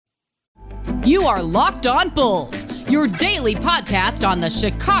You are Locked On Bulls, your daily podcast on the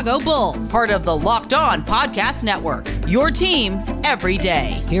Chicago Bulls, part of the Locked On Podcast Network, your team every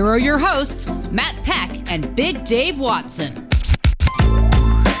day. Here are your hosts, Matt Peck and Big Dave Watson.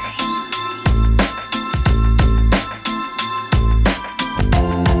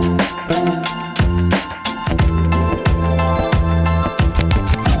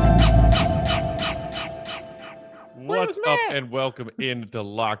 What's up, and welcome into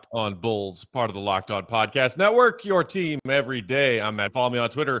Locked On Bulls, part of the Locked On Podcast Network, your team every day. I'm Matt. Follow me on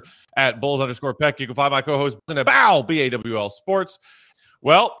Twitter at Bulls_Peck. You can find my co-host at BAWL Sports.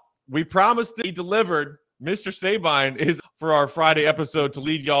 Well, we promised to be delivered. Mr. Sabine is for our Friday episode to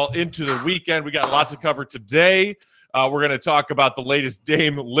lead y'all into the weekend. We got a lot to cover today. We're going to talk about the latest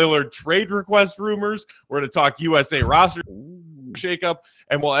Dame Lillard trade request rumors. We're going to talk USA roster shakeup,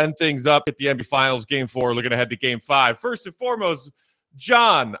 and we'll end things up at the NBA Finals Game 4, looking ahead to Game 5. First and foremost,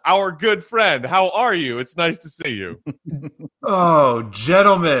 John, our good friend, how are you? It's nice to see you. Oh,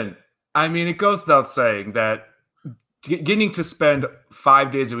 gentlemen. I mean, it goes without saying that getting to spend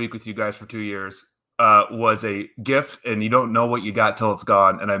 5 days a week with you guys for 2 years was a gift, and you don't know what you got till it's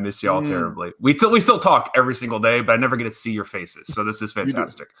gone, and I miss you all terribly. We still talk every single day, but I never get to see your faces, so this is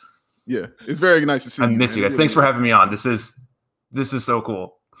fantastic. Yeah, it's very nice to see you. I miss you guys. Thanks for having me on. This is so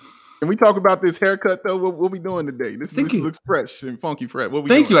cool. Can we talk about this haircut, though? What we doing today? This looks fresh and funky fresh.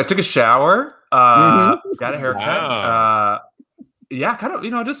 Thank you. I took a shower, got a haircut. Wow. Yeah, kind of,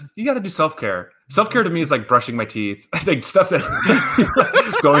 just you got to do self-care. Self-care to me is like brushing my teeth. I think stuff that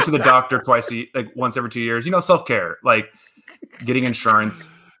going to the doctor once every 2 years. Self-care, like getting insurance.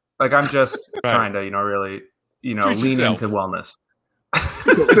 Like I'm just trying to, really, lean into wellness.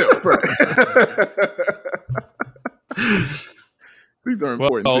 These are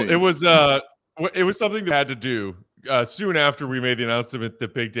important things. It was something that I had to do soon after we made the announcement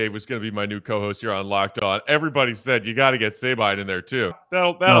that Big Dave was going to be my new co-host here on Locked On. Everybody said you got to get Sabine in there too.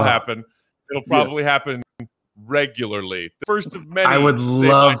 That'll happen. It'll probably happen regularly. The first of many. I would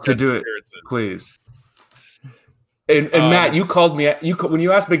love to do it, please. And Matt, you called me. When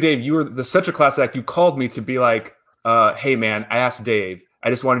you asked Big Dave, you were such a class act. You called me to be like, "Hey man, I asked Dave. I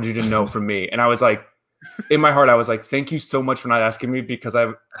just wanted you to know from me." And I was like, in my heart, I was like, "Thank you so much for not asking me, because I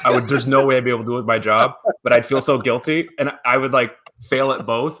would. There's no way I'd be able to do it with my job, but I'd feel so guilty, and I would like fail at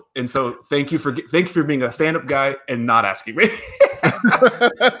both. And so, thank you for being a stand-up guy and not asking me,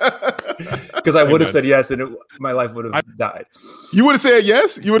 because I would have said yes, and my life would have died. You would have said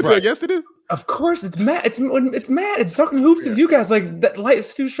yes. You would have said yes to this. Of course, it's Matt. It's Matt. It's talking hoops with you guys. Like that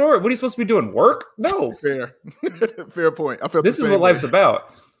life's too short. What are you supposed to be doing? Work? No. Fair point. I felt this is what life's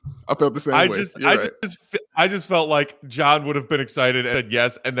about. I felt the same way. I just felt like John would have been excited and said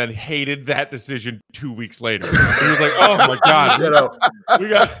yes, and then hated that decision 2 weeks later. He was like, "Oh my god,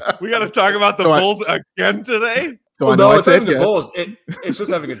 we got to talk about the Bulls again today." So I know I said yes. Bulls. It's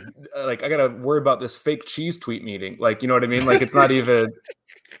just having I got to worry about this fake cheese tweet meeting. Like, you know what I mean? Like, it's not even.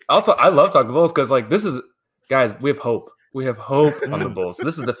 I love talking Bulls because, like, this is, guys, we have hope. We have hope on the Bulls.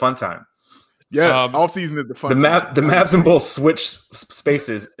 This is the fun time. Yes, off season is the fun. The Mavs and Bulls switch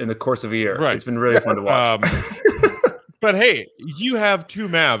spaces in the course of a year. Right. It's been really fun to watch. But hey, you have two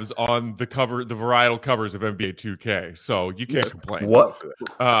Mavs on the varietal covers of NBA 2K, so you can't complain. What?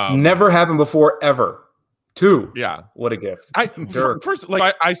 Never happened before, ever. Two. Yeah. What a gift. First,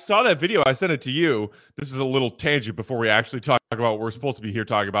 I saw that video. I sent it to you. This is a little tangent before we actually talk about what we're supposed to be here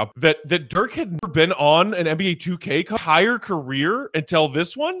talking about. That Dirk had never been on an NBA 2K entire career until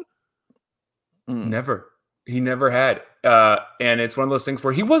this one. Never. He never had. And it's one of those things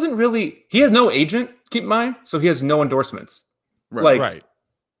where he has no agent, keep in mind, so he has no endorsements. Right.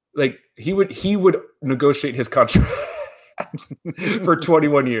 Like he would negotiate his contract for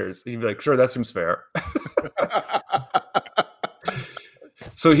 21 years. He'd be like, "Sure, that seems fair."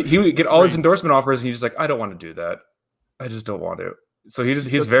 So he would get all his endorsement offers, and he's just like, "I don't want to do that. I just don't want to." So he's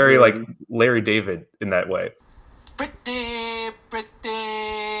very like Larry David in that way.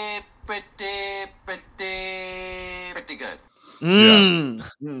 Pretty good.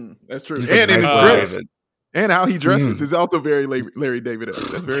 That's true. He's And in his dress, David. and how he dresses is also very Larry David.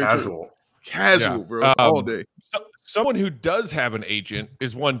 That's very casual. Casual, bro, all day. Someone who does have an agent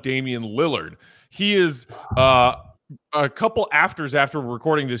is one Damian Lillard. He is a couple afters after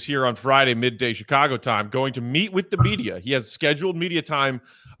recording this here on Friday, midday Chicago time, going to meet with the media. He has scheduled media time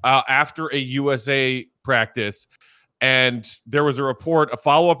after a USA practice. And there was a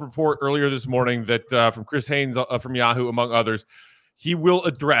follow-up report earlier this morning that from Chris Haynes from Yahoo, among others. He will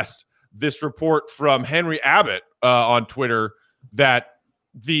address this report from Henry Abbott on Twitter that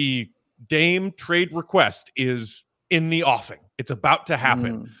the Dame trade request is in the offing. It's about to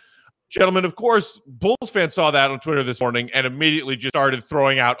happen. Gentlemen, of course, Bulls fans saw that on Twitter this morning and immediately just started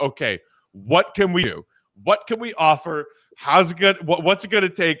throwing out, okay, what can we do? What can we offer? How's it good? What's it going to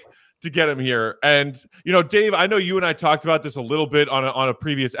take to get him here? And, Dave, I know you and I talked about this a little bit on a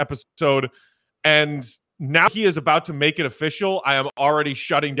previous episode, and now he is about to make it official. I am already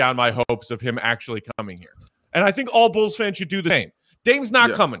shutting down my hopes of him actually coming here. And I think all Bulls fans should do the same. Dame's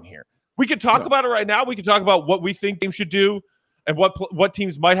not coming here. We could talk about it right now. We could talk about what we think Dame should do and what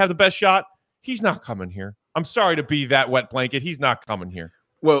teams might have the best shot. He's not coming here. I'm sorry to be that wet blanket. He's not coming here.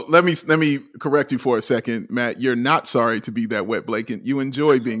 Well, let me correct you for a second, Matt. You're not sorry to be that wet blanket. You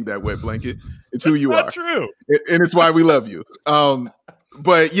enjoy being that wet blanket. It's who you are. That's true. And it's why we love you.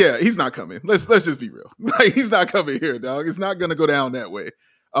 But yeah, he's not coming. Let's just be real. Like, he's not coming here, dog. It's not going to go down that way.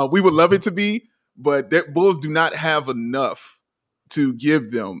 We would love it to be, but the Bulls do not have enough to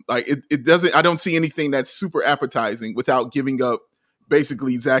give them. Like, it doesn't. I don't see anything that's super appetizing without giving up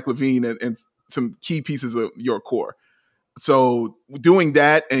basically Zach LaVine and some key pieces of your core. So doing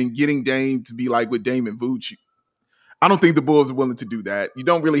that and getting Dame to be like with Dame and Vooch, I don't think the Bulls are willing to do that. You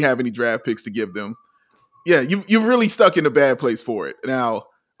don't really have any draft picks to give them. Yeah, you're really stuck in a bad place for it. Now,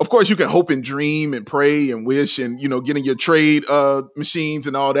 of course, you can hope and dream and pray and wish and, getting your trade machines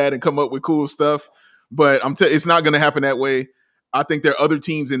and all that and come up with cool stuff. But it's not going to happen that way. I think there are other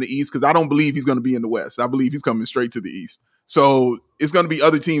teams in the East because I don't believe he's going to be in the West. I believe he's coming straight to the East. So it's going to be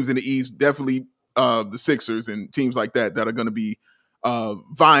other teams in the East, definitely the Sixers and teams like that are going to be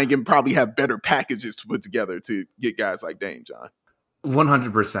vying and probably have better packages to put together to get guys like Dame, John.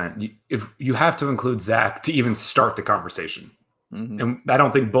 100%. If you have to include Zach to even start the conversation. Mm-hmm. And I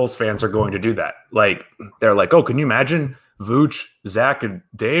don't think Bulls fans are going to do that. Like, they're like, oh, can you imagine Vooch, Zach, and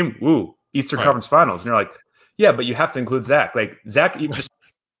Dame? Ooh, Eastern Conference Finals. And you're like, yeah, but you have to include Zach. Like, Zach even just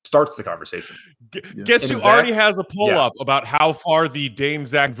starts the conversation. Guess who already has a poll up about how far the Dame,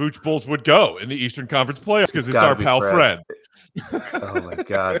 Zach, Vooch Bulls would go in the Eastern Conference playoffs? Because it's our pal Fred. Oh, my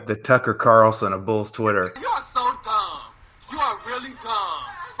God. The Tucker Carlson of Bulls Twitter. You are so dumb. You are really dumb.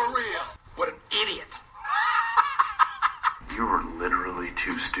 For real. What an idiot. You were literally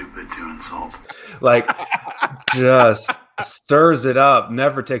too stupid to insult. Like, just stirs it up,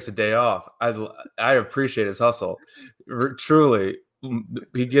 never takes a day off. I appreciate his hustle. Truly,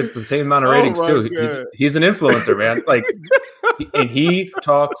 he gets the same amount of ratings, too. He's an influencer, man. Like, and he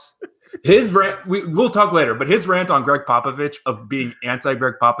talks... His rant, we'll talk later, but his rant on Greg Popovich of being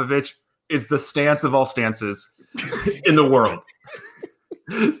anti-Greg Popovich is the stance of all stances in the world.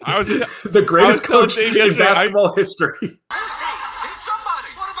 The greatest coach in basketball history. He's somebody.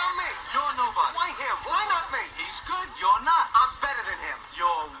 What about me? You're nobody. Why him? Why not me? He's good. You're not. I'm better than him.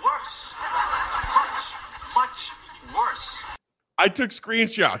 You're worse. Much worse. I took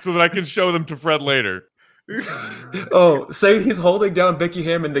screenshots so that I can show them to Fred later. Oh, say he's holding down Becky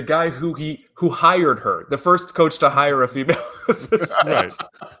Hammond, the guy who hired her, the first coach to hire a female assistant. Right.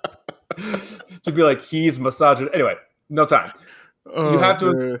 To be like, he's massaging. Anyway, no time. You have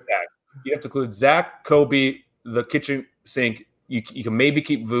to include Zach. You have to include Zach, Kobe, the kitchen sink. You can maybe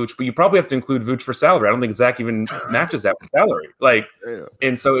keep Vooch, but you probably have to include Vooch for salary. I don't think Zach even matches that with salary. Like,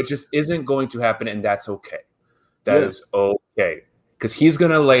 and so it just isn't going to happen, and that's okay. That is okay. Because he's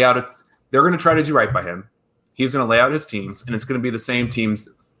going to lay out they're going to try to do right by him. He's going to lay out his teams, and it's going to be the same teams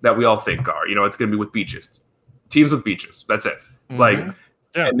that we all think are. It's going to be with beaches. Teams with beaches. That's it. Mm-hmm. Like,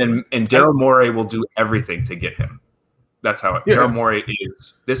 and Daryl Morey will do everything to get him. That's how Daryl Morey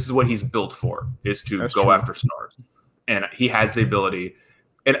is. This is what he's built for, is to go after stars. And he has the ability.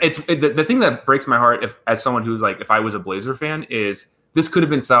 And the thing that breaks my heart as someone who's like, if I was a Blazer fan, is this could have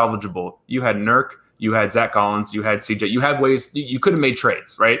been salvageable. You had Nurk, you had Zach Collins, you had CJ. You had ways, you could have made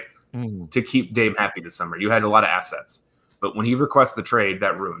trades, right? To keep Dame happy this summer. You had a lot of assets. But when he requests the trade,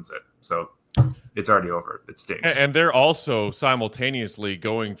 that ruins it. So it's already over. It stinks. And they're also simultaneously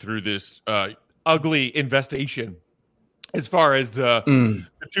going through this ugly investigation as far as the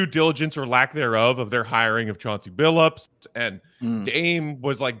due diligence or lack thereof of their hiring of Chauncey Billups. And Dame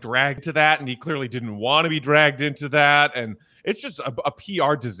was like dragged to that, and he clearly didn't want to be dragged into that. And it's just a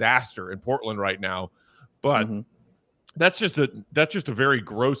PR disaster in Portland right now. But that's just a very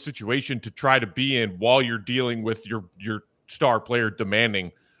gross situation to try to be in while you're dealing with your star player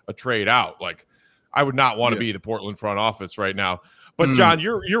demanding a trade out. Like, I would not want to be the Portland front office right now. But John,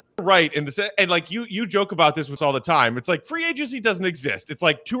 you're right in the and like you joke about this with all the time. It's like free agency doesn't exist. It's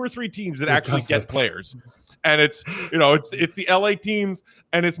like 2 or 3 teams that actually get players, and it's it's the LA teams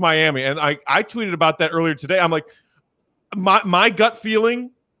and it's Miami. And I tweeted about that earlier today. I'm like, my gut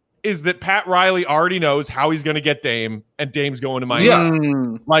feeling is that Pat Riley already knows how he's going to get Dame, and Dame's going to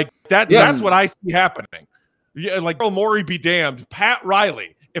Miami. Like that. Yes. That's what I see happening. Yeah, like Morey be damned. Pat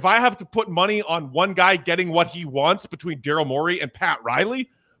Riley if I have to put money on one guy getting what he wants between Daryl Morey and Pat Riley,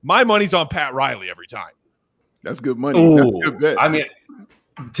 my money's on Pat Riley every time. That's good money. Ooh, that's a good bet. I mean,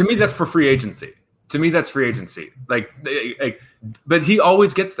 to me, that's for free agency. But he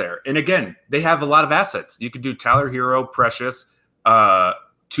always gets there. And again, they have a lot of assets. You could do Tyler Hero, Precious,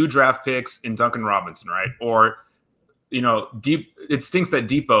 2 draft picks in Duncan Robinson, right? Or, it stinks that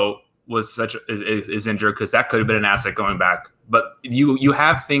Depot is injured because that could have been an asset going back. But you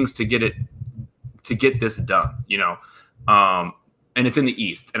have things to get this done, and it's in the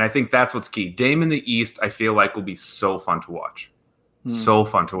East. And I think that's what's key. Dame in the East, I feel like will be so fun to watch. So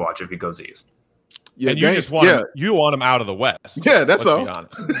fun to watch if he goes East. Yeah, and you just want him out of the West. Yeah, that's all.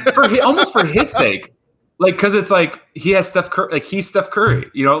 Almost for his sake, because it's like he has Steph Curry. Like he's Steph Curry.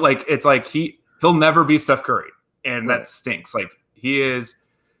 It's like he'll never be Steph Curry, and that stinks. Like he is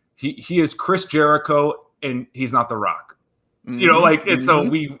Chris Jericho, and he's not The Rock. So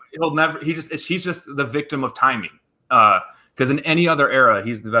he'll never. He's just the victim of timing. Because in any other era,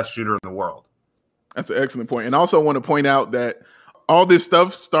 he's the best shooter in the world. That's an excellent point. And I also want to point out that all this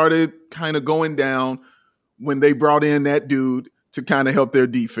stuff started kind of going down when they brought in that dude to kind of help their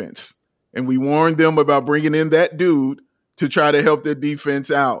defense. And we warned them about bringing in that dude to try to help their defense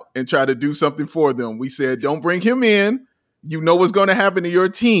out and try to do something for them. We said, don't bring him in. You know what's going to happen to your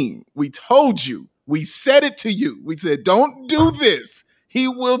team. We told you. We said it to you. We said, don't do this. He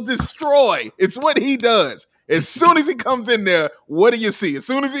will destroy. It's what he does. As soon as he comes in there, what do you see? As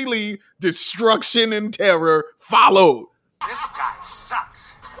soon as he leaves, destruction and terror followed. This guy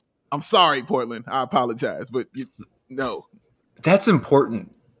sucks. I'm sorry, Portland. I apologize, but no. That's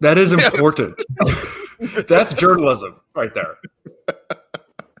important. That is important. That's journalism right there.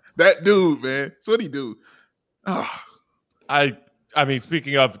 That dude, man. That's what he do. Oh. I mean,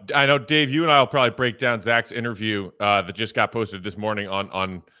 speaking of, I know, Dave, you and I will probably break down Zach's interview that just got posted this morning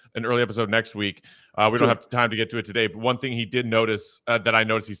on an early episode next week. We don't have time to get to it today, but one thing he did notice that I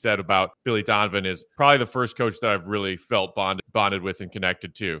noticed he said about Billy Donovan is probably the first coach that I've really felt bonded with and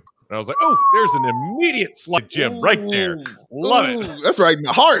connected to. And I was like, oh, there's an immediate slide, Jim, right there. Love it. That's right in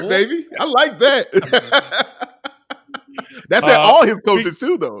the heart, baby. I like that. That's at all his coaches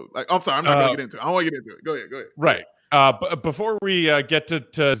too, though. Like, I'm sorry, I'm not going to get into it. I want to get into it. Go ahead. Right. But before we get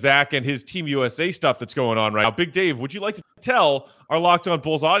to Zach and his Team USA stuff that's going on right now, Big Dave, would you like to tell our Locked On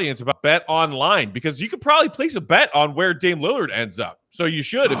Bulls audience about Bet Online? Because you could probably place a bet on where Dame Lillard ends up. So you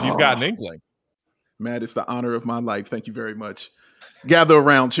should if you've got an inkling. Matt, it's the honor of my life. Thank you very much. Gather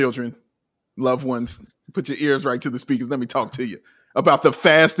around, children, loved ones. Put your ears right to the speakers. Let me talk to you about the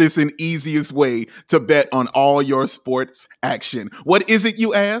fastest and easiest way to bet on all your sports action. What is it,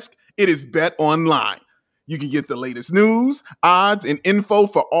 you ask? It is Bet Online. You can get the latest news, odds, and info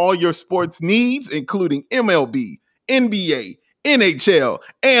for all your sports needs, including MLB, NBA, NHL,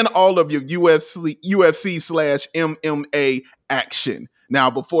 and all of your UFC/MMA action.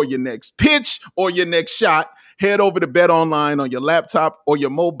 Now, before your next pitch or your next shot, head over to Bet Online on your laptop or your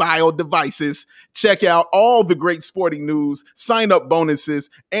mobile devices. Check out all the great sporting news, sign-up bonuses,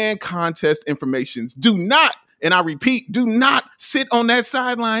 and contest informations. Do not, and I repeat, do not sit on that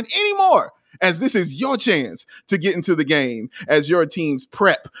sideline anymore, as this is your chance to get into the game as your teams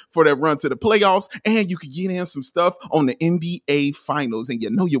prep for their run to the playoffs, and you can get in some stuff on the NBA Finals, and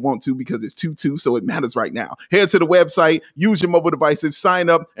you know you want to because it's 2-2, so it matters right now. Head to the website, use your mobile devices, sign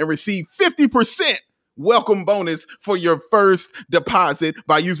up, and receive 50% welcome bonus for your first deposit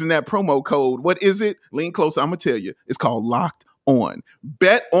by using that promo code. What is it? Lean closer, I'm going to tell you. It's called Locked On.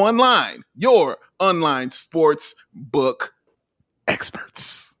 Bet Online, your online sports book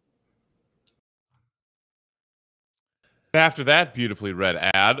experts. After that beautifully read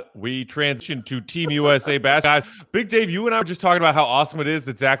ad, we transition to Team USA basketball. Guys, Big Dave, you and I were just talking about how awesome it is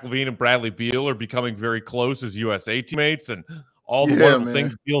that Zach LaVine and Bradley Beal are becoming very close as USA teammates and all the wonderful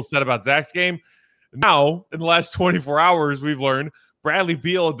things Beal said about Zach's game. Now, in the last 24 hours, we've learned Bradley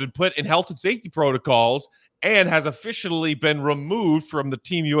Beal had been put in health and safety protocols and has officially been removed from the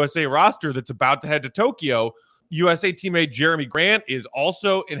Team USA roster that's about to head to Tokyo. USA teammate Jeremy Grant is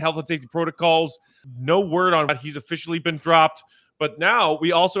also in health and safety protocols. No word on what he's officially been dropped. But now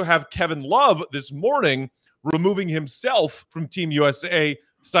we also have Kevin Love this morning removing himself from Team USA,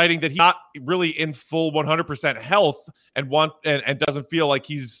 citing that he's not really in full 100% health and doesn't feel like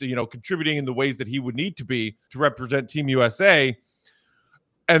he's contributing in the ways that he would need to be to represent Team USA.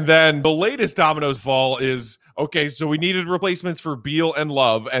 And then the latest dominoes fall is, okay, so we needed replacements for Beal and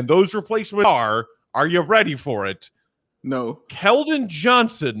Love, and those replacements are you ready for it? No. Keldon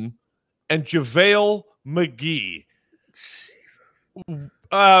Johnson and JaVale McGee.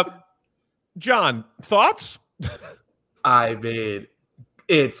 Jesus. John, thoughts? I mean,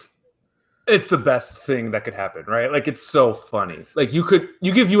 it's the best thing that could happen, right? Like, it's so funny. Like, you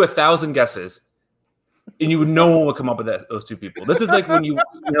give you 1,000 guesses, and no one will come up with those two people. This is like when you're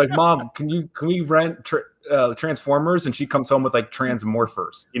like, Mom, can we rent Transformers? And she comes home with like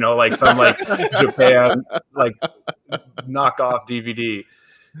Transmorphers, like some like Japan like knockoff DVD.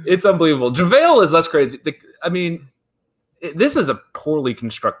 It's unbelievable. JaVale is less crazy. This is a poorly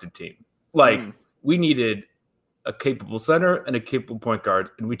constructed team. Like, we needed a capable center and a capable point guard,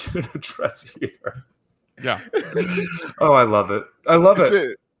 and we didn't address either. Yeah. Oh, I love it. I love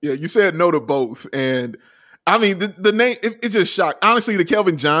it. Yeah, you said no to both. And I mean, the name, it just shocked. Honestly, the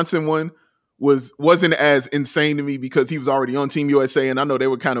Kelvin Johnson one wasn't as insane to me because he was already on Team USA, and I know they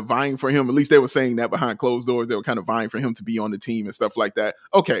were kind of vying for him. At least they were saying that behind closed doors. They were kind of vying for him to be on the team and stuff like that.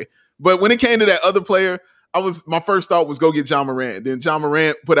 Okay. But when it came to that other player, my first thought was go get John Morant. Then John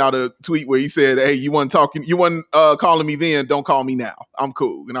Morant put out a tweet where he said, "Hey, you wasn't calling me then, don't call me now. I'm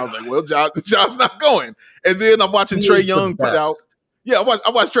cool." And I was like, well, John's not going. And then I'm watching Trae Young put out. Yeah,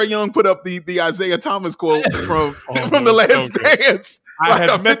 I watched Trae Young put up the Isaiah Thomas quote from The Last Dance. I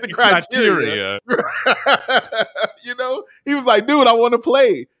had met the criteria. He was like, "Dude, I want to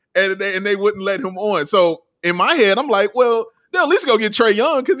play," and they wouldn't let him on. So in my head, I'm like, well, they'll at least go get Trae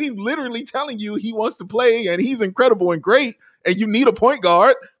Young because he's literally telling you he wants to play and he's incredible and great, and you need a point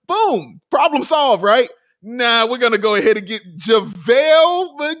guard. Boom, problem solved, right? Nah, we're gonna go ahead and get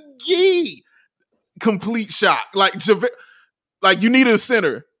JaVale McGee. Complete shock. Like you needed a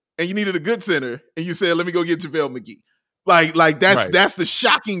center and you needed a good center, and you said, "Let me go get JaVale McGee." Like that's the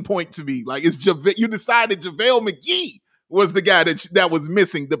shocking point to me. Like, you decided JaVale McGee was the guy that was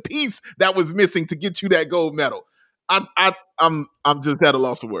missing, the piece that was missing to get you that gold medal. I'm just at a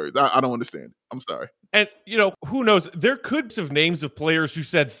loss of words. I don't understand. I'm sorry. And who knows? There could have names of players who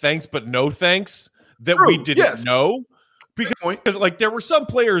said thanks but no thanks that we didn't know. Because like there were some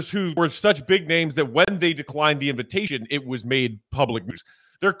players who were such big names that when they declined the invitation, it was made public news.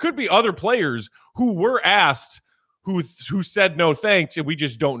 There could be other players who were asked who said no thanks, and we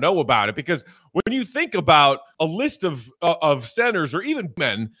just don't know about it. Because when you think about a list of centers or even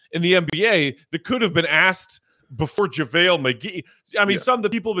men in the NBA that could have been asked before JaVale McGee, I mean, some of the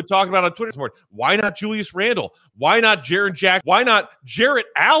people have been talking about on Twitter this morning. Why not Julius Randle? Why not Jaren Jackson? Why not Jarrett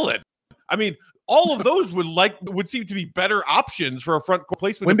Allen? I mean, all of those would seem to be better options for a front court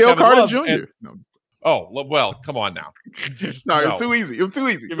placement. Wendell Carter Jr. Oh, well, come on now. Sorry, it was too easy. It was too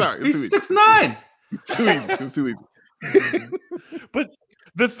easy. Sorry, he's 6'9". It was too easy. But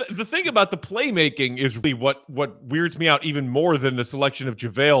the thing about the playmaking is really what weirds me out even more than the selection of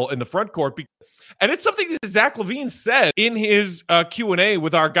JaVale in the front court. And it's something that Zach LaVine said in his Q&A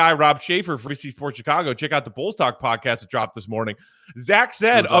with our guy Rob Schaefer for BC Sports Chicago. Check out the Bulls Talk podcast that dropped this morning. Zach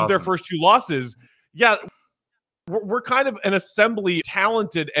said of their first two losses, we're kind of an assembly of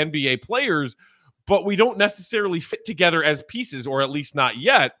talented NBA players, but we don't necessarily fit together as pieces, or at least not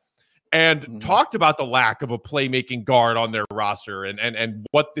yet. And talked about the lack of a playmaking guard on their roster and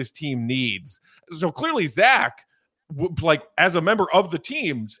what this team needs. So clearly Zach, like as a member of the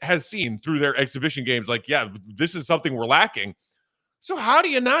team, has seen through their exhibition games, like, this is something we're lacking. So how do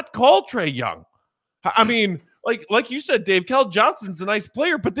you not call Trae Young? I mean, like you said, Dave, Keldon Johnson's a nice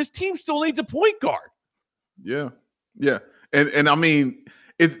player, but this team still needs a point guard. Yeah. And I mean,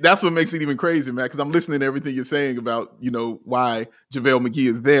 that's what makes it even crazier, man, because I'm listening to everything you're saying about, why JaVale McGee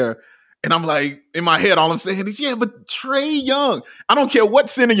is there. And I'm like, in my head, all I'm saying is, but Trae Young. I don't care what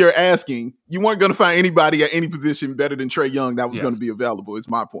center you're asking. You weren't going to find anybody at any position better than Trae Young that was going to be available, is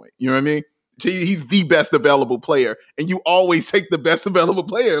my point. You know what I mean? He's the best available player, and you always take the best available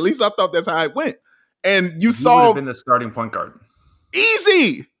player. At least I thought that's how it went. And he would have been the starting point guard.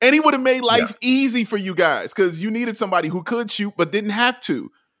 Easy. And he would have made life easy for you guys because you needed somebody who could shoot but didn't have to.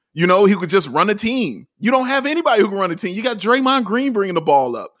 He could just run a team. You don't have anybody who can run a team. You got Draymond Green bringing the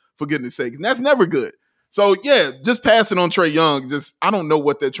ball up, for goodness sakes. And that's never good. So, just passing on Trae Young, I don't know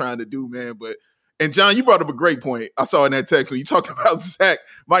what they're trying to do, man. And John, you brought up a great point. I saw in that text when you talked about Zach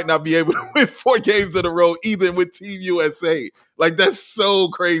might not be able to win 4 games in a row, even with Team USA. Like, that's so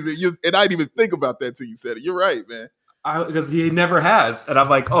crazy. And I didn't even think about that till you said it. You're right, man. Because he never has. And I'm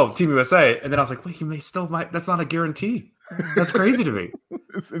like, oh, Team USA. And then I was like, wait, he might. That's not a guarantee. That's crazy to me.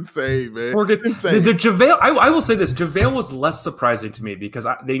 It's insane, man. It's insane. The JaVale, I will say this, JaVale was less surprising to me because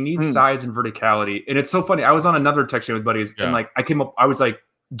they need size and verticality. And it's so funny. I was on another text chain with buddies and I was like,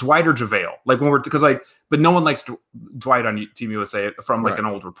 Dwight or JaVale? But no one likes Dwight on Team USA from an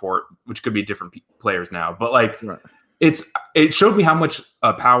old report, which could be different players now. But it showed me how much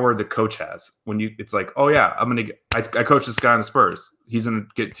power the coach has when it's like, oh yeah, I coach this guy on the Spurs. He's going to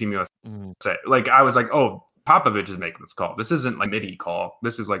get Team USA. Like, I was like, oh, Popovich is making this call. This isn't like a MIDI call.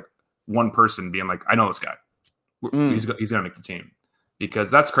 This is like one person being like, I know this guy. He's going to make the team, because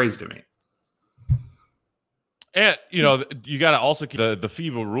that's crazy to me. And, you got to also keep the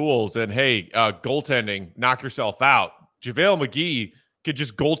FIBA rules. And, hey, goaltending, knock yourself out. JaVale McGee could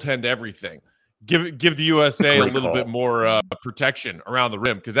just goaltend everything. Give the USA a little bit more protection around the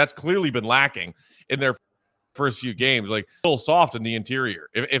rim, because that's clearly been lacking in their first few games. Like, a little soft in the interior.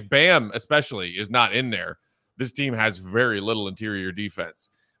 If Bam especially is not in there, this team has very little interior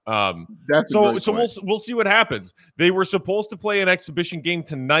defense. So we'll see what happens. They were supposed to play an exhibition game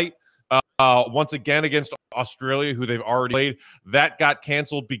tonight, once again against Australia, who they've already played. That got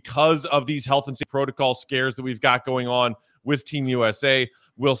canceled because of these health and safety protocol scares that we've got going on with Team USA.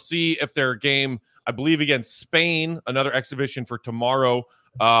 We'll see if their game, I believe against Spain, another exhibition for tomorrow,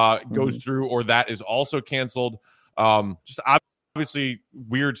 goes through, or that is also canceled. Just obviously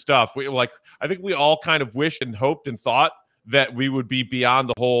weird stuff. I think we all kind of wished and hoped and thought that we would be beyond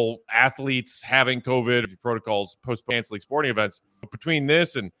the whole athletes having COVID protocols, post-canceling sporting events. But between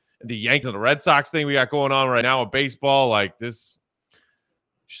this and the Yankees and the Red Sox thing we got going on right now with baseball, like this,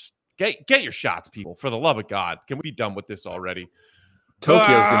 just get your shots, people, for the love of God. Can we be done with this already?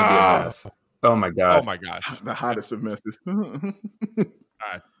 Tokyo's going to be a mess. Oh my God. Oh my gosh. The hottest of messes.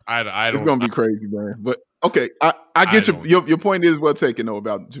 I don't. It's going to be crazy, man. But okay, I get your point is well taken though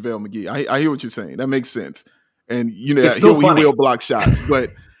about JaVale McGee. I hear what you're saying. That makes sense. And he will block shots, but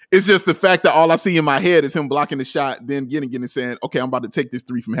it's just the fact that all I see in my head is him blocking the shot, then getting and saying, okay, I'm about to take this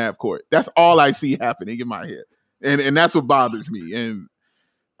three from half court. That's all I see happening in my head. And that's what bothers me. And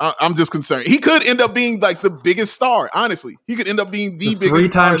I'm just concerned. He could end up being like the biggest star, honestly. He could end up being the biggest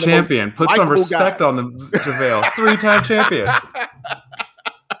three-time champion. Put some respect on the JaVale. Three-time champion.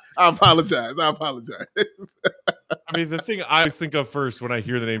 I apologize. I mean, the thing I think of first when I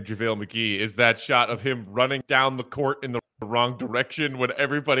hear the name JaVale McGee is that shot of him running down the court in the wrong direction when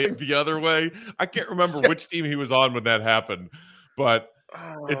everybody the other way. I can't remember which team he was on when that happened, but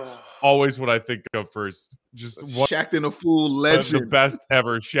it's always what I think of first. Just Shaq in a Fool legend. The best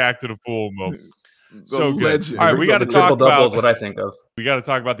ever Shaq in a Fool moment. So good. Legend. All right, we got to talk about what I think of. We got to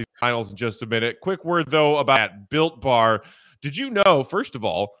talk about these finals in just a minute. Quick word though about Built Bar. Did you know, first of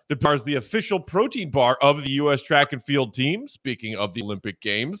all, that Bar is the official protein bar of the U.S. track and field team, speaking of the Olympic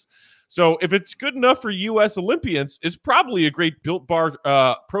Games. So if it's good enough for U.S. Olympians, it's probably a great Built Bar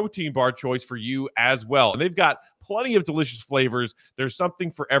protein bar choice for you as well. And they've got plenty of delicious flavors. There's something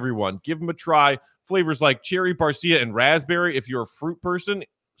for everyone. Give them a try. Flavors like cherry, barcia, and raspberry if you're a fruit person.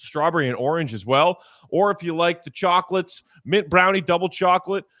 Strawberry and orange as well. Or if you like the chocolates, mint brownie, double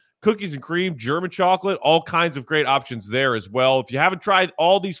chocolate, cookies and cream, German chocolate, all kinds of great options there as well. If you haven't tried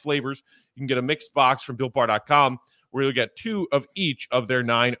all these flavors, you can get a mixed box from BuiltBar.com where you'll get 2 of each of their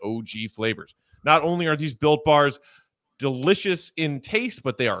 9 OG flavors. Not only are these Built Bars delicious in taste,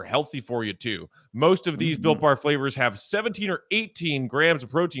 but they are healthy for you too. Most of these Built Bar flavors have 17 or 18 grams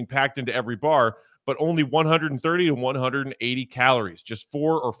of protein packed into every bar, but only 130 to 180 calories, just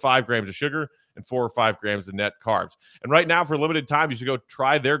 4 or 5 grams of sugar and 4 or 5 grams of net carbs. And right now, for a limited time, you should go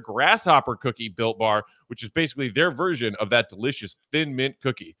try their Grasshopper Cookie Built Bar, which is basically their version of that delicious thin mint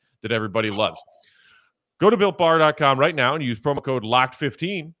cookie that everybody loves. Go to BuiltBar.com right now and use promo code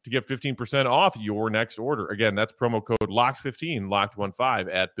LOCKED15 to get 15% off your next order. Again, that's promo code LOCKED15,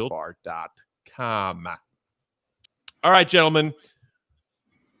 LOCKED15 at BuiltBar.com. All right, gentlemen.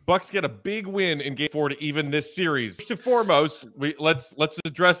 Bucks get a big win in Game 4 to even this series. First and foremost, let's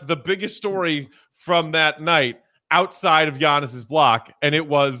address the biggest story from that night outside of Giannis's block, and it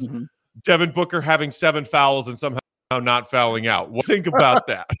was Devin Booker having 7 fouls and somehow not fouling out. What do you think about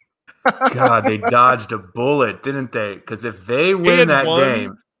that? God, they dodged a bullet, didn't they? Because if they win that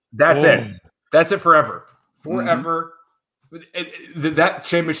game, that's it. That's it forever. Forever. That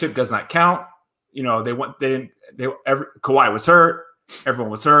championship does not count. You know, Kawhi was hurt.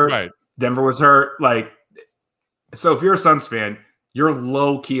 Everyone was hurt. Right. Denver was hurt. So if you're a Suns fan, you're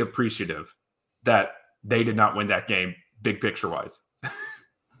low-key appreciative that they did not win that game, big picture-wise.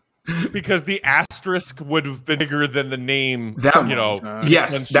 Because the asterisk would have been bigger than the name.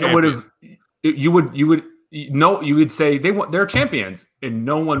 Yes, that would have. You would say they're champions, and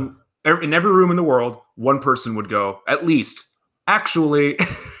no one in every room in the world, one person would go at least actually,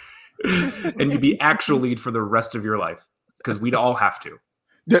 and you'd be actually for the rest of your life. Because we'd all have to.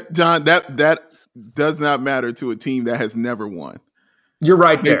 John, that does not matter to a team that has never won. You're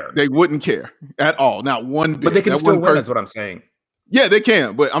right there. They wouldn't care at all. Not one bit. But they can still win, is what I'm saying. Yeah, they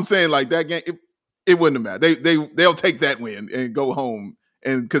can. But I'm saying like that game, it wouldn't have mattered. They'll take that win and go home,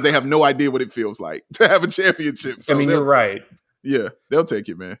 and because they have no idea what it feels like to have a championship. So I mean, you're right. Yeah, they'll take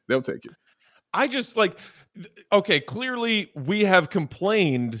it, man. They'll take it. I just Okay, clearly we have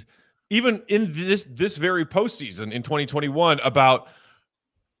complained even in this very postseason in 2021 about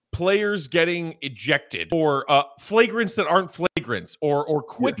players getting ejected or flagrants that aren't flagrants or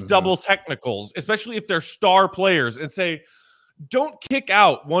quick double technicals, especially if they're star players, and say, don't kick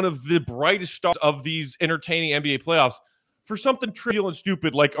out one of the brightest stars of these entertaining NBA playoffs for something trivial and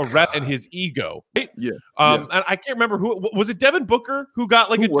stupid like a ref and his ego. Right? Yeah. And I can't remember who was it. Devin Booker who got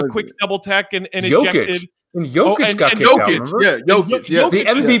like a quick double tech and ejected. And Jokic got kicked out. Jokic. Yeah, the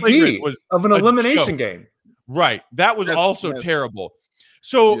MVP of an elimination game. Right. That was also terrible.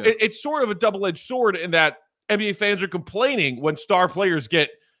 So it's sort of a double-edged sword in that NBA fans are complaining when star players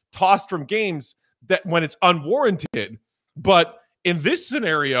get tossed from games that when it's unwarranted. But in this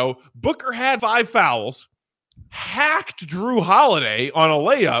scenario, Booker had 5 fouls, hacked Drew Holiday on a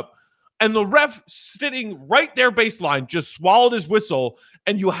layup, and the ref sitting right there baseline just swallowed his whistle.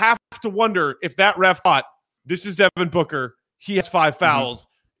 And you have to wonder if that ref thought, this is Devin Booker. He has 5 fouls.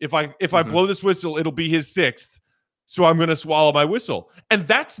 If I blow this whistle, it'll be his 6th. So I'm going to swallow my whistle. And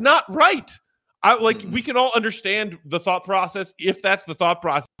that's not right. We can all understand the thought process if that's the thought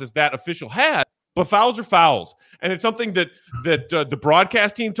process that official had. But fouls are fouls. And it's something that the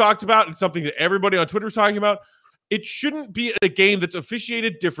broadcast team talked about. It's something that everybody on Twitter is talking about. It shouldn't be a game that's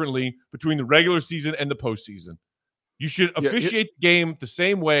officiated differently between the regular season and the postseason. You should officiate the game the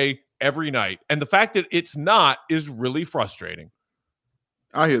same way every night. And the fact that it's not is really frustrating.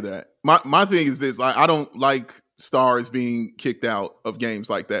 I hear that. My thing is this. I don't like stars being kicked out of games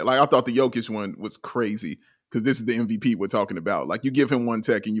like that. Like, I thought the Jokic one was crazy because this is the MVP we're talking about. Like, you give him 1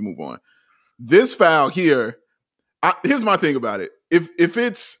 tech and you move on. This foul here, here's my thing about it. If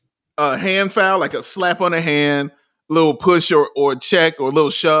it's a hand foul, like a slap on the hand, little push or check or a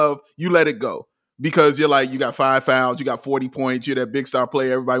little shove, you let it go. Because you're like, you got 5 fouls, you got 40 points, you're that big star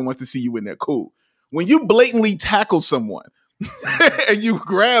player, everybody wants to see you in there. Cool. When you blatantly tackle someone and you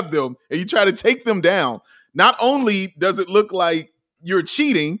grab them and you try to take them down, not only does it look like you're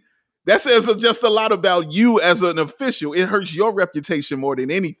cheating, that says just a lot about you as an official. It hurts your reputation more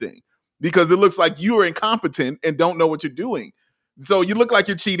than anything because it looks like you are incompetent and don't know what you're doing. So you look like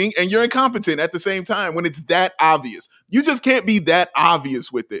you're cheating and you're incompetent at the same time when it's that obvious. You just can't be that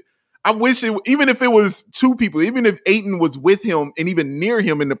obvious with it. I wish even if it was 2 people, even if Ayton was with him and even near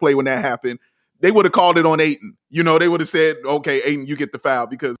him in the play when that happened, they would have called it on Ayton. You know, they would have said, okay, Ayton, you get the foul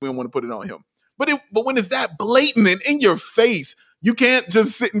because we don't want to put it on him. But when it's that blatant and in your face, you can't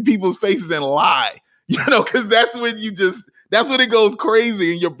just sit in people's faces and lie, because that's when it goes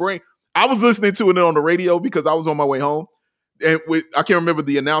crazy in your brain. I was listening to it on the radio because I was on my way home. And I can't remember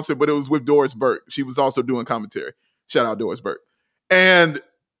the announcer, but it was with Doris Burke. She was also doing commentary. Shout out Doris Burke. And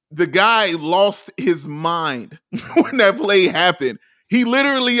the guy lost his mind when that play happened. He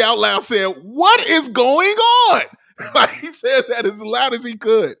literally out loud said, "What is going on?" Like, he said that as loud as he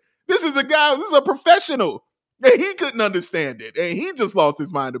could. This is a professional. And he couldn't understand it. And he just lost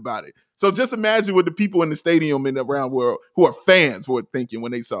his mind about it. So just imagine what the people in the stadium and around world who are fans were thinking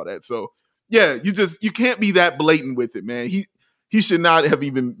when they saw that. So yeah, you can't be that blatant with it, man. He should not have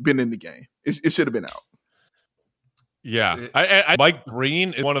even been in the game. It should have been out. Yeah. Mike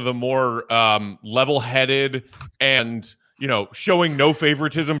Breen is one of the more level-headed and, showing no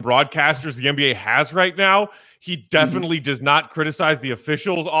favoritism broadcasters the NBA has right now. He definitely does not criticize the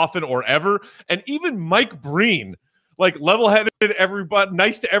officials often or ever. And even Mike Breen, like level-headed, everybody,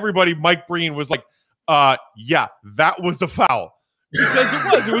 nice to everybody, Mike Breen was like, yeah, that was a foul.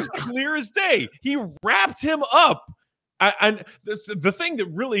 Because it was clear as day. He wrapped him up. And the thing that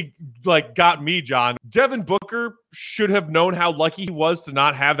really got me, John, Devin Booker should have known how lucky he was to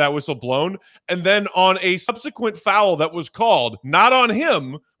not have that whistle blown. And then on a subsequent foul that was called, not on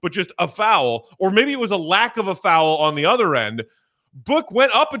him, but just a foul, or maybe it was a lack of a foul on the other end, Book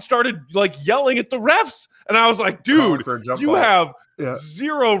went up and started yelling at the refs. And I was like, dude, you have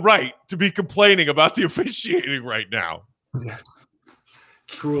zero right to be complaining about the officiating right now. Yeah.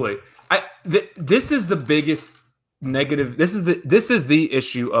 Truly. This is the biggest negative. This is the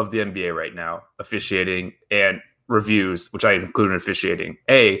issue of the NBA right now, officiating and reviews, which I include in officiating.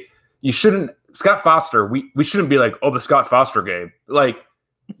 Scott Foster, we shouldn't be like, oh, the Scott Foster game. Like,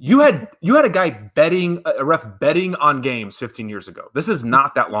 you had a guy a ref betting on games 15 years ago. This is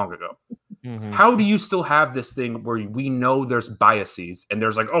not that long ago. Mm-hmm. How do you still have this thing where we know there's biases and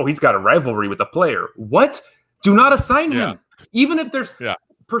there's oh, he's got a rivalry with a player? What? Do not assign him. Even if there's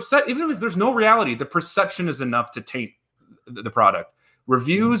even if there's no reality, the perception is enough to taint the product.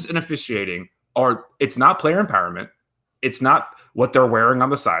 Reviews and officiating it's not player empowerment. It's not what they're wearing on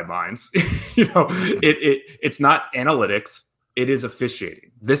the sidelines. It's not analytics. It is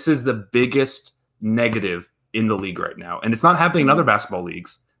officiating. This is the biggest negative in the league right now. And it's not happening in other basketball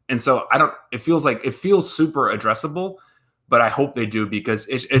leagues. And so it feels super addressable, but I hope they do, because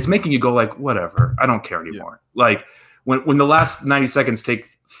it's making you go like, whatever, I don't care anymore. Yeah. Like when the last 90 seconds take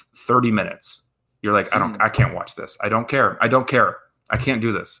 30 minutes, you're like, I can't watch this. I don't care. I can't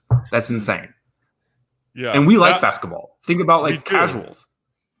do this. That's insane. Yeah. And we like basketball. Think about like casuals.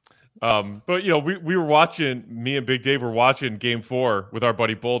 But we were watching, me and Big Dave were watching Game 4 with our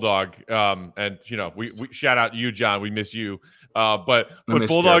buddy Bulldog. And we shout out to you, John. We miss you. But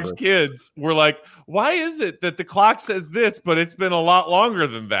Bulldog's kids were like, why is it that the clock says this, but it's been a lot longer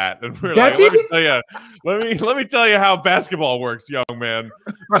than that? And we're Daddy? like, let me tell you how basketball works, young man.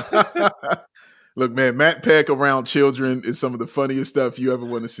 Look, man, Matt Peck around children is some of the funniest stuff you ever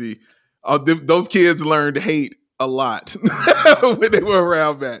want to see. Those kids learned hate a lot when they were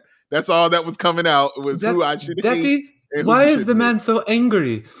around Matt. That's all that was coming out was who I should hate. Why is the man so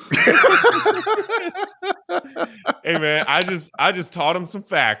angry? Hey man, I just taught him some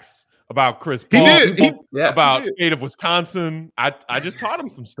facts about Chris Paul. He did. About state of Wisconsin. I just taught him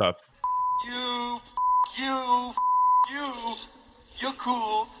some stuff. You're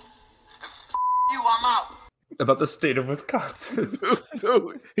cool. You, I'm out. About the state of Wisconsin.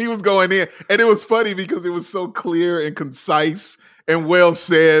 Dude, he was going in. And it was funny because it was so clear and concise and well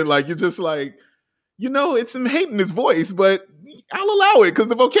said. Like, you're just like, it's some hate in his voice, but I'll allow it because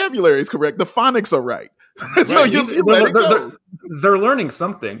the vocabulary is correct. The phonics are right. So they're learning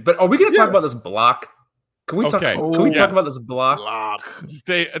something. But are we going to talk about this block? Can we talk about this block?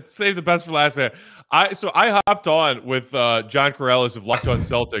 Save the best for last, man. I hopped on with John Corellis of Locked On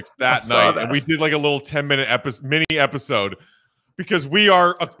Celtics that night, and we did like a little 10-minute mini episode because we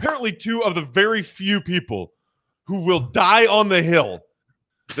are apparently two of the very few people who will die on the hill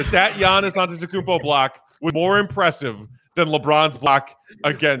that Giannis Antetokounmpo block was more impressive than LeBron's block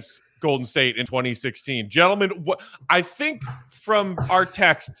against Golden State in 2016. Gentlemen, I think from our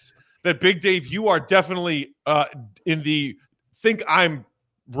texts that Big Dave, you are definitely in the think I'm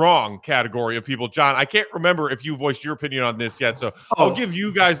wrong category of people. John, I can't remember if you voiced your opinion on this yet, so I'll give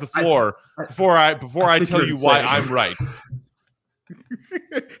you guys the floor before I tell you why I'm right.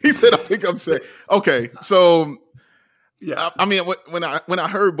 He said, I think I'm saying. Okay, so yeah, I mean, when I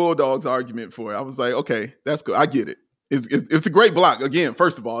heard Bulldog's argument for it, I was like, okay, that's good. I get it. It's a great block. Again,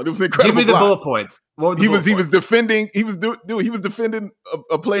 first of all, it was an incredible block. Give me the bullet points. He was defending. He was defending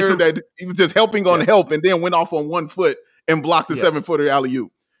a player that he was just helping on help, and then went off on 1 foot and blocked the 7-footer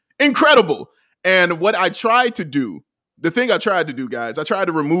alley-oop. Incredible. And what I tried to do, guys, I tried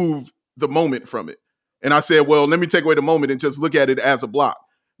to remove the moment from it. And I said, well, let me take away the moment and just look at it as a block.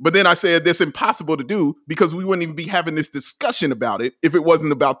 But then I said that's impossible to do because we wouldn't even be having this discussion about it if it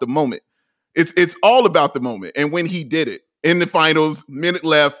wasn't about the moment. It's all about the moment. And when he did it in the finals, minute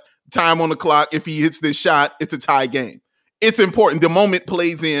left, time on the clock, if he hits this shot, it's a tie game. It's important. The moment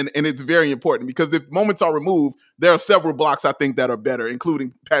plays in, and it's very important because if moments are removed, there are several blocks I think that are better,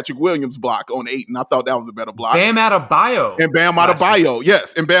 including Patrick Williams' block on 8, and I thought that was a better block. Bam Adebayo. And Bam Adebayo,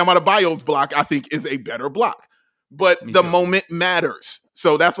 yes. And Bam Adebayo's block, I think, is a better block. But the moment matters.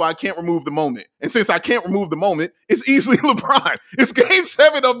 So that's why I can't remove the moment. And since I can't remove the moment, it's easily LeBron. It's game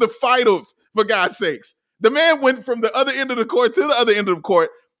 7 of the finals, for God's sakes. The man went from the other end of the court to the other end of the court.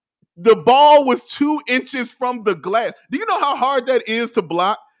 The ball was 2 inches from the glass. Do you know how hard that is to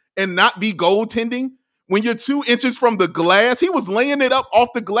block and not be goaltending? When you're 2 inches from the glass, he was laying it up off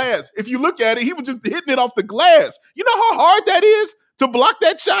the glass. If you look at it, he was just hitting it off the glass. You know how hard that is to block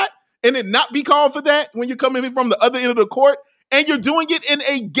that shot and it not be called for that when you're coming in from the other end of the court? And you're doing it in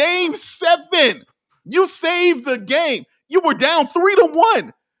a game 7. You saved the game. You were down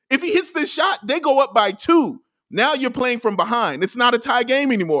 3-1. If he hits this shot, they go up by 2. Now you're playing from behind. It's not a tie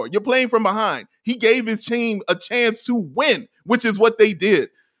game anymore. You're playing from behind. He gave his team a chance to win, which is what they did.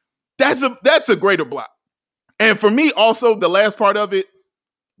 That's a greater block. And for me, also, the last part of it,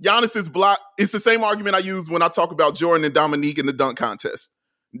 Giannis's block, it's the same argument I use when I talk about Jordan and Dominique in the dunk contest.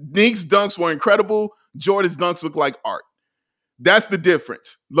 Nick's dunks were incredible. Jordan's dunks look like art. That's the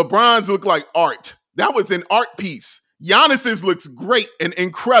difference. LeBron's look like art. That was an art piece. Giannis's looks great and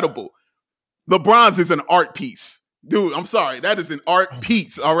incredible. LeBron's is an art piece. Dude, I'm sorry. That is an art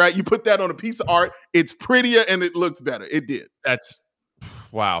piece, all right? You put that on a piece of art, it's prettier and it looks better. It did. That's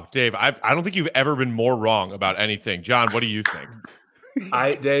wow. Dave, I don't think you've ever been more wrong about anything. John, what do you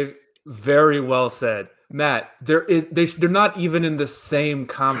think? Dave, very well said. Matt, they're not even in the same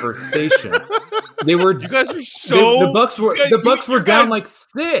conversation. You guys are so the Bucks were down like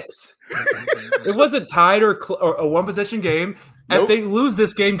 6. It wasn't tied or a one possession game. Nope. If they lose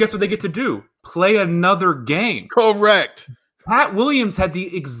this game, guess what they get to do? Play another game. Correct. Pat Williams had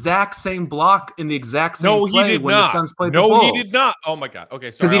the exact same block in the exact same play when the Suns played the Bulls. No, he did not. Oh my God.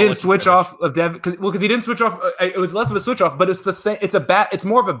 Okay, sorry. Because he didn't switch off of Devin. Because he didn't switch off. It was less of a switch off, but it's the same. It's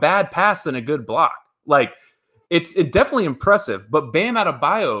more of a bad pass than a good block. Like it's definitely impressive. But Bam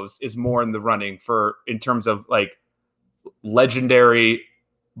Adebayo's is more in the running in terms of like legendary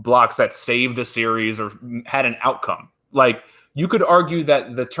blocks that saved a series or had an outcome. Like you could argue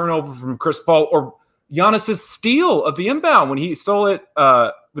that the turnover from Chris Paul or Giannis's steal of the inbound when he stole it,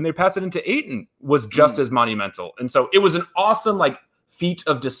 when they passed it into Ayton was just as monumental. And so it was an awesome like feat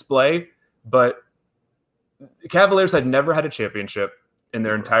of display, but the Cavaliers had never had a championship in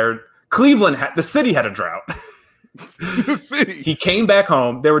their entire the city had a drought. The city. He came back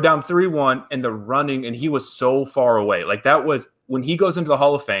home. They were down 3-1 and and he was so far away. Like that was when he goes into the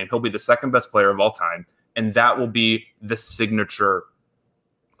Hall of Fame, he'll be the second best player of all time. And that will be the signature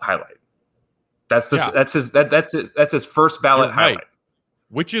highlight. That's his first ballot highlight. Right.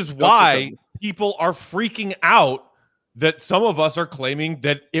 Which is why people are freaking out that some of us are claiming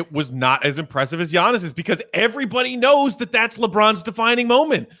that it was not as impressive as Giannis's, because everybody knows that that's LeBron's defining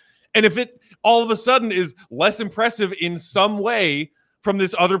moment. And if it all of a sudden is less impressive in some way from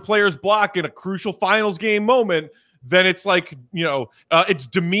this other player's block in a crucial finals game moment, then it's like, it's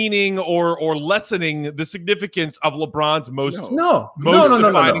demeaning or lessening the significance of LeBron's most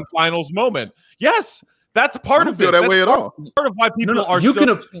defining finals moment. Yes, that's part of it. I don't feel that way at all. Part of why people are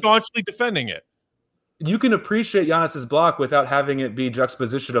so staunchly defending it. You can appreciate Giannis's block without having it be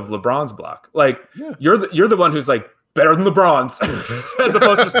juxtaposition of LeBron's block. Like you're the one who's like better than LeBron's, as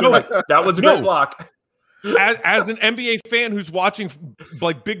opposed to just being like that was a great block. As an NBA fan who's watching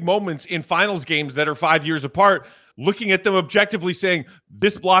like big moments in finals games that are 5 years apart, looking at them objectively saying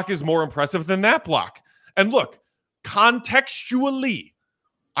this block is more impressive than that block. And look, contextually,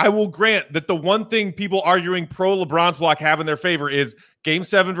 I will grant that the one thing people arguing pro LeBron's block have in their favor is Game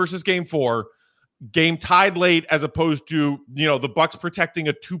 7 versus Game 4, game tied late as opposed to, the Bucks protecting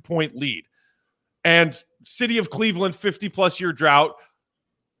a 2-point lead. And city of Cleveland 50+ year drought.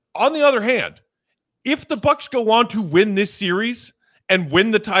 On the other hand, if the Bucks go on to win this series and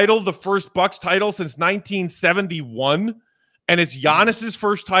win the title, the first Bucks title since 1971, and it's Giannis's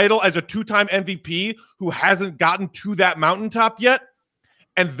first title as a 2-time MVP who hasn't gotten to that mountaintop yet,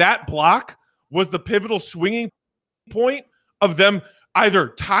 and that block was the pivotal swinging point of them either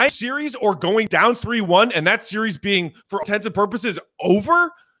tying series or going down 3-1, and that series being, for all intents and purposes,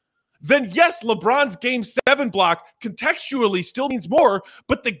 over, then yes, LeBron's Game 7 block contextually still means more,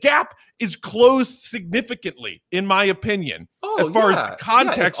 but the gap is closed significantly, in my opinion, as far as the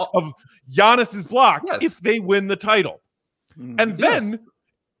context of Giannis's block if they win the title. And then,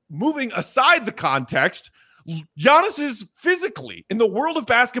 moving aside the context, Giannis is physically, in the world of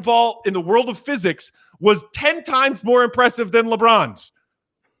basketball, in the world of physics, was 10 times more impressive than LeBron's.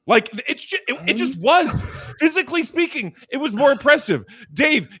 Like, it just was. Physically speaking, it was more impressive.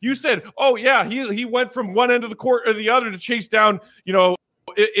 Dave, you said, he went from one end of the court or the other to chase down,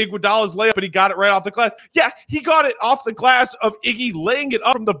 Iguodala's layup, and he got it right off the glass. Yeah, he got it off the glass of Iggy laying it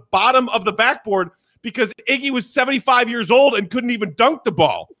up from the bottom of the backboard because Iggy was 75 years old and couldn't even dunk the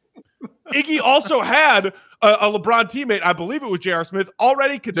ball. Iggy also had a LeBron teammate, I believe it was J.R. Smith,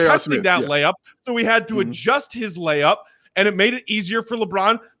 already contesting that layup, so he had to adjust his layup, and it made it easier for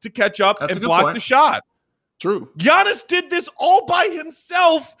LeBron to catch up and block the shot. True. Giannis did this all by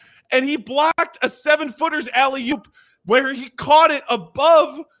himself, and he blocked a 7-footer's alley-oop where he caught it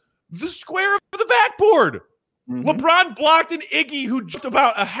above the square of the backboard. LeBron blocked an Iggy who jumped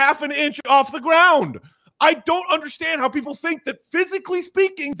about a half an inch off the ground. I don't understand how people think that physically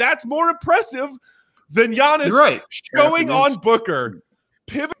speaking, that's more impressive than Giannis showing on Booker,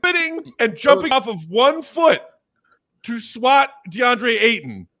 pivoting and jumping off of 1 foot to swat DeAndre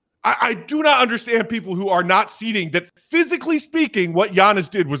Ayton. I do not understand people who are not seeing that physically speaking, what Giannis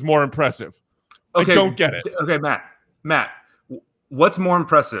did was more impressive. I don't get it. Okay, Matt, what's more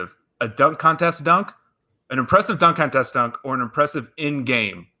impressive? A dunk contest dunk, an impressive dunk contest dunk, or an impressive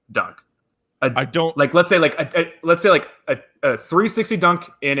in-game dunk? I don't like. Let's say a 360 dunk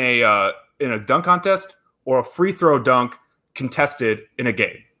in a dunk contest, or a free throw dunk contested in a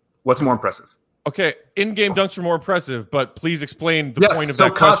game. What's more impressive? Okay, in-game dunks are more impressive, but please explain the point of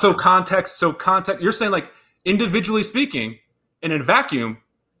that. Context. You're saying like individually speaking, in a vacuum,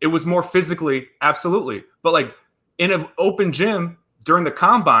 it was more physically, absolutely. But like in an open gym during the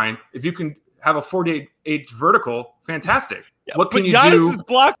combine, if you can have a 48 vertical, fantastic. Yeah, what can you do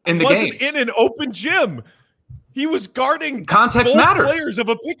block in the game? In an open gym, he was guarding context matters. Players of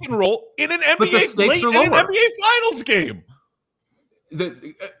a pick and roll in an NBA but the stakes are lower. in an NBA Finals game.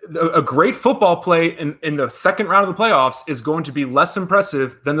 a great football play in the second round of the playoffs is going to be less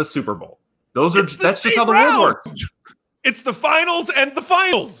impressive than the Super Bowl. That's just how the world works. It's the finals and the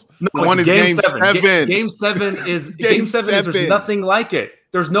finals. No, one is game 7. Game 7 is game 7. There's nothing like it.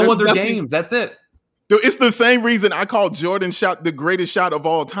 There's other games. That's it. It's the same reason I call Jordan shot the greatest shot of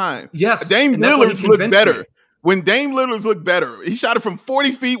all time. Yes, Dame Lillard's looked better. When Dame Lillard's looked better, he shot it from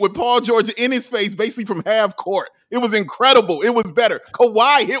 40 feet with Paul George in his face, basically from half court. It was incredible. It was better.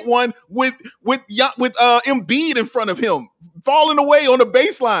 Kawhi hit one with Embiid in front of him, falling away on the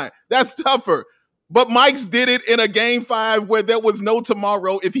baseline. That's tougher. But Mike's did it in a game 5 where there was no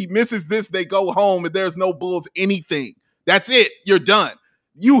tomorrow. If he misses this, they go home and there's no Bulls anything. That's it. You're done.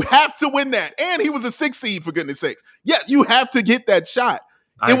 You have to win that. And he was a 6th seed, for goodness sakes. Yeah, you have to get that shot.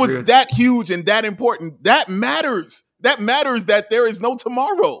 It was that huge and that important. That matters. That matters that there is no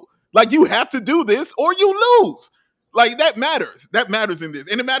tomorrow. Like, you have to do this or you lose. Like, that matters. That matters in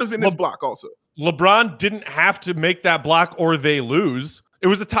this. And it matters in this block also. LeBron didn't have to make that block or they lose. It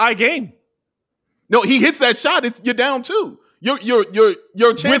was a tie game. No, he hits that shot. You're down 2. Your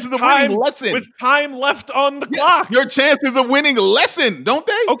chances of winning lessen. With time left on the clock. Your chances of winning lessen, don't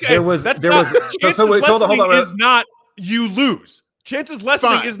they? Okay. Is not you lose. Chances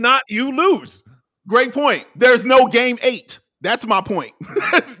lessening is not you lose. Great point. There's no game 8. That's my point.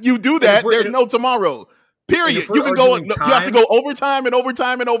 You do that, there's no tomorrow. Period. You can go. You have to go overtime and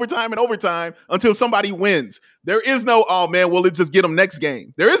overtime and overtime and overtime until somebody wins. There is no, oh man, well, let's just get them next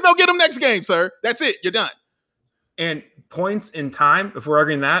game. There is no get them next game, sir. That's it. You're done. And points in time, if we're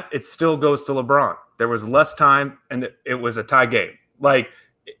arguing that, it still goes to LeBron. There was less time, and it was a tie game. Like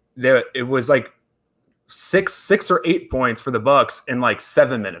it was like six or 8 points for the Bucks and like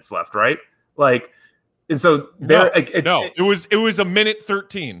 7 minutes left, right? Like. And so it was a minute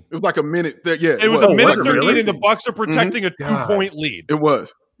 13. It was like a minute. It was a minute 13, really? And the Bucks are protecting a 2-point lead. It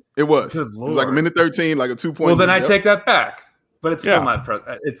was. It was like a minute 13, like a 2-point. Well, then I take that back, but it's still not.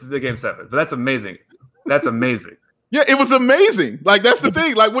 It's the game 7, but that's amazing. That's amazing. Yeah, it was amazing. Like, that's the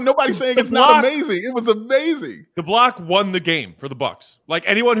thing. Like, when nobody's saying it's not amazing, it was amazing. The block won the game for the Bucks. Like,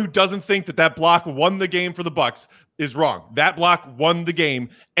 anyone who doesn't think that block won the game for the Bucks is wrong. That block won the game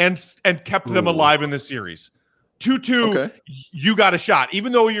and kept them alive in the series. 2-2, you got a shot.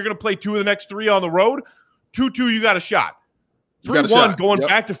 Even though you're going to play 2 of the next 3 on the road, 2-2, you got a shot. 3-1 going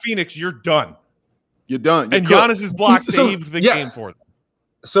back to Phoenix, you're done. You're done. And Giannis's block saved the game for them.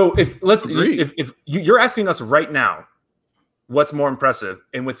 So if you're asking us right now, what's more impressive,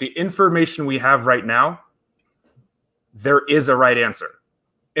 and with the information we have right now, there is a right answer.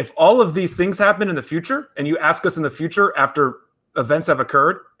 If all of these things happen in the future, and you ask us in the future after events have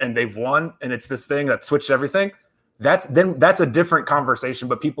occurred and they've won, and it's this thing that switched everything, that's a different conversation.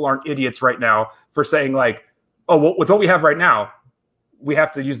 But people aren't idiots right now for saying like, oh, well, with what we have right now, we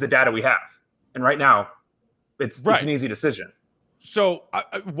have to use the data we have, and right now, it's an easy decision. So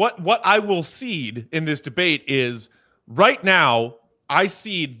what I will cede in this debate is right now I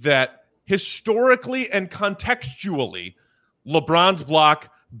cede that historically and contextually, LeBron's block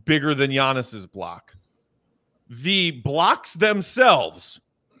bigger than Giannis's block. The blocks themselves,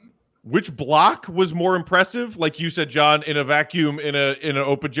 which block was more impressive? Like you said, John, in a vacuum, in an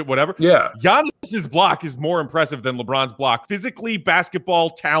open gym, whatever. Yeah. Giannis's block is more impressive than LeBron's block. Physically, basketball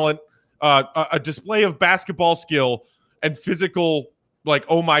talent, a display of basketball skill, and physical, like,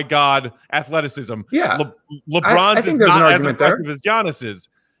 oh my God, athleticism. Yeah. LeBron's is not as impressive as Giannis's.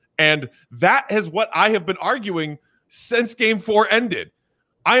 And that is what I have been arguing since Game 4 ended.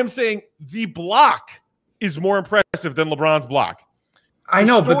 I am saying the block is more impressive than LeBron's block. I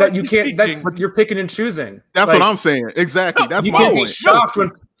know, but that you can't. That's what you're picking and choosing. That's what I'm saying. Exactly. That's my point. You can't be shocked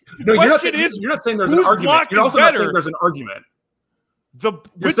when. No, you're not saying there's an argument. You're also not saying there's an argument.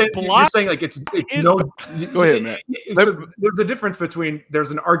 You're saying like it's no. Go ahead, Matt. There's a difference between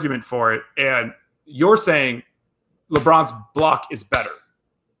there's an argument for it, and you're saying LeBron's block is better,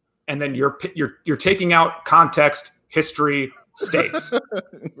 and then you're taking out context, history, stakes,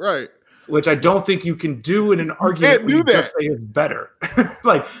 right? Which I don't think you can do in an argument. You just say is better,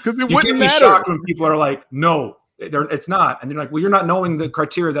 like because it you wouldn't can't matter. Be shocked when people are like, no, it's not, and they're like, well, you're not knowing the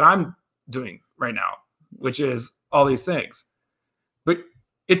criteria that I'm doing right now, which is all these things. But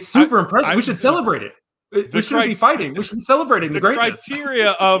it's super impressive. We should celebrate it. We shouldn't be fighting. We should be celebrating the greatness. The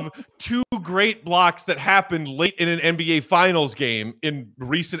criteria of 2 great blocks that happened late in an NBA Finals game in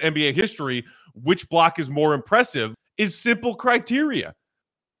recent NBA history, which block is more impressive, is simple criteria.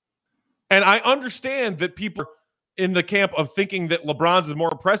 And I understand that people are in the camp of thinking that LeBron's is more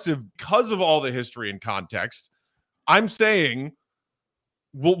impressive because of all the history and context. I'm saying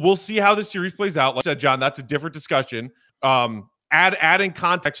we'll see how this series plays out. Like I said, John, that's a different discussion. adding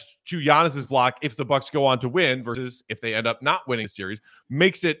context to Giannis's block if the Bucks go on to win versus if they end up not winning the series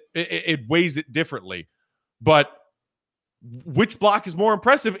makes it weighs it differently. But which block is more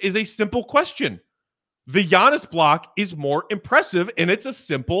impressive is a simple question. The Giannis block is more impressive, and it's a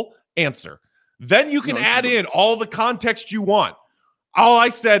simple answer. Then you can add in all the context you want. All I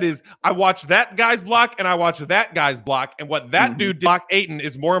said is I watched that guy's block and I watched that guy's block, and what that dude did block Ayton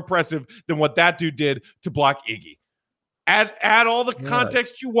is more impressive than what that dude did to block Iggy. Add all the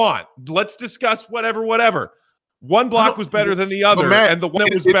context you want. Let's discuss whatever. One block was better than the other, Matt, and the one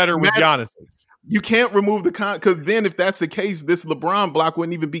that was better was Giannis's. You can't remove the because then if that's the case, this LeBron block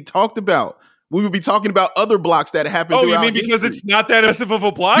wouldn't even be talked about. We would be talking about other blocks that happened. Oh, you mean because it's not that impressive of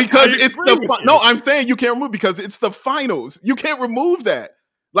a block? Because it's I'm saying you can't remove because it's the finals. You can't remove that.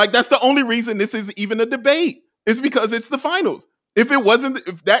 Like that's the only reason this is even a debate. It's because it's the finals. If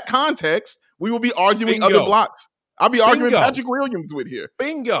that context, we will be arguing other blocks. I'll be arguing Patrick Williams with here.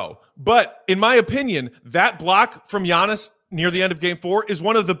 Bingo. But in my opinion, that block from Giannis near the end of Game 4 is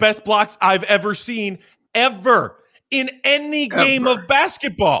one of the best blocks I've ever seen ever in any game of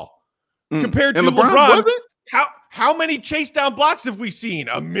basketball. Compared to LeBron, how many chase down blocks have we seen?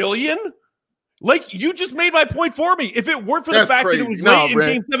 1 million? Like, you just made my point for me. If it weren't for the fact that it was late in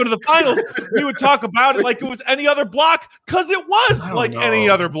Game 7 of the finals, we would talk about it like it was any other block, because it was like any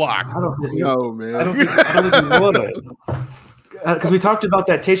other block. I don't think we would. Because we talked about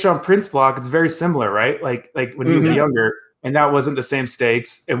that Tayshaun Prince block. It's very similar, right? Like when he was younger, and that wasn't the same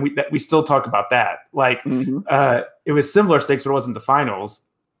stakes, and we still talk about that. Like, it was similar stakes, but it wasn't the finals.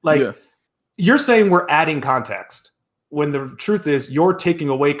 Like, you're saying we're adding context, when the truth is you're taking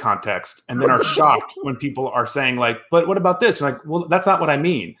away context and then are shocked when people are saying like, but what about this? You're like, well, that's not what I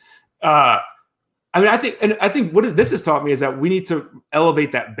mean. I think what this has taught me is that we need to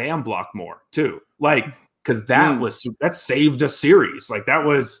elevate that Bam block more too. Like, cause that saved a series. Like that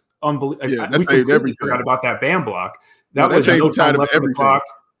was unbelievable. Yeah, that saved everything. Forgot about that Bam block. That was no time left on the clock.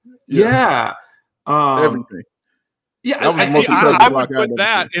 Yeah. Everything. Yeah. I would put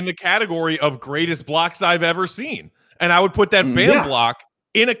that in the category of greatest blocks I've ever seen. And I would put that Bam block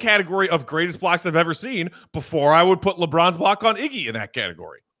in a category of greatest blocks I've ever seen before I would put LeBron's block on Iggy in that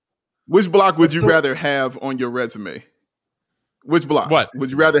category. Which block would you rather have on your resume? Which block? What would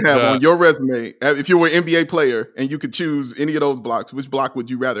you rather have on your resume? If you were an NBA player and you could choose any of those blocks, which block would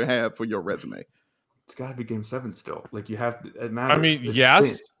you rather have for your resume? It's got to be Game 7 still. Like you have to, it matters. I mean,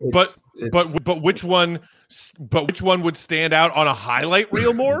 yes, but which one would stand out on a highlight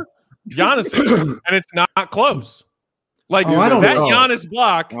reel more? Giannis, and it's not close. Like that Giannis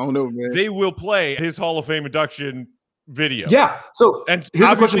block, I don't know, man. They will play his Hall of Fame induction video. Yeah. So and here's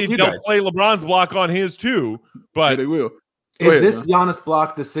obviously they'll play LeBron's block on his too. But they will. Is this Giannis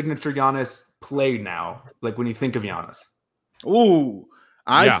block the signature Giannis play now? Like when you think of Giannis? Ooh,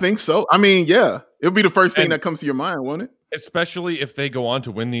 I think so. I mean, it'll be the first thing that comes to your mind, won't it? Especially if they go on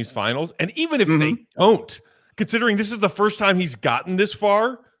to win these finals, and even if they don't, considering this is the first time he's gotten this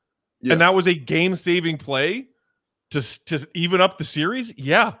far, and that was a game-saving play. To even up the series,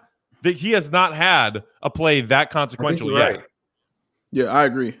 that he has not had a play that consequential yet. Right. Yeah, I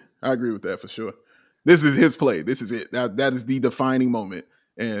agree. I agree with that for sure. This is his play. This is it. That is the defining moment.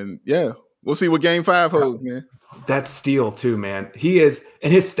 And we'll see what Game 5 holds, man. That's steal too, man. He is,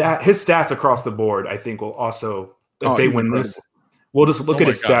 and his stats across the board, I think, will also if they win this. We'll just look at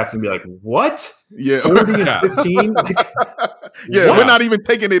his stats and be like, what? Yeah. 40 and 15? We're not even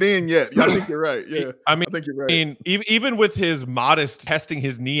taking it in yet. I think you're right. Yeah. I think you're right. I mean, even with his modest testing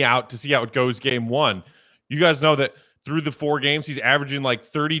his knee out to see how it goes Game 1, you guys know that through the 4 games, he's averaging like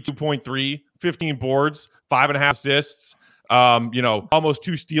 32.3, 15 boards, 5.5 assists, almost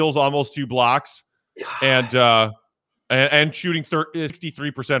 2 steals, almost 2 blocks, and shooting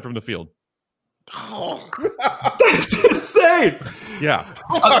 63% from the field. Oh, that's insane. Yeah.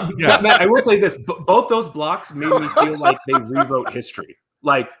 Matt, I will tell you this. Both those blocks made me feel like they rewrote history.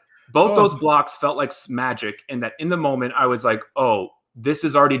 Like both those blocks felt like magic, and that in the moment I was like, oh, this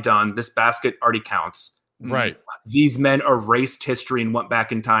is already done. This basket already counts. Right. These men erased history and went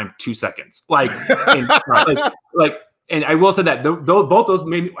back in time 2 seconds. And I will say that both those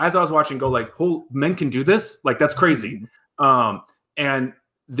made me, as I was watching, go like, "Oh, men can do this! Like that's crazy." And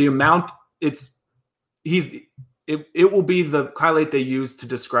the amount it will be the highlight they use to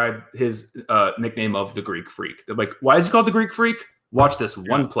describe his nickname of the Greek Freak. They're like, why is he called the Greek Freak? Watch this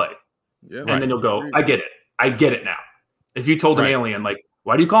one play, and then you'll go, I get it now. If you told an alien, like,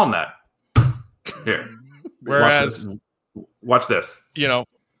 why do you call him that? Here. Whereas, watch this.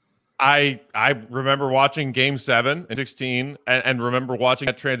 I remember watching Game 7 and 16 and remember watching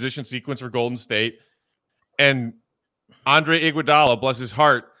that transition sequence for Golden State. And Andre Iguodala, bless his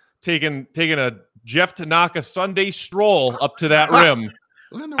heart, taking a Jeff Tanaka Sunday stroll up to that rim.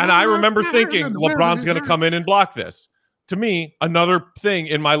 And I remember thinking LeBron's going to come in and block this. To me, another thing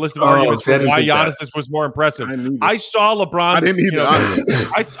in my list of arguments for why Giannis was more impressive. I saw LeBron's. I didn't either.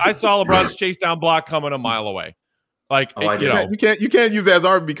 I saw LeBron's chase down block coming a mile away. Like you can't use that as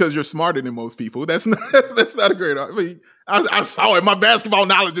argument because you're smarter than most people. That's not a great argument. I saw it. My basketball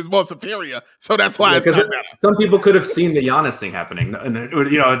knowledge is more superior, so that's why. Because some people could have seen the Giannis thing happening, and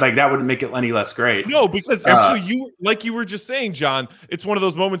like that wouldn't make it any less great. No, because so you were just saying, John, it's one of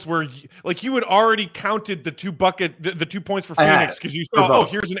those moments where you had already counted the 2 points for Phoenix because you saw,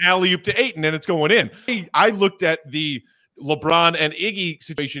 here's an alley-oop to Ayton and it's going in. I looked at the LeBron and Iggy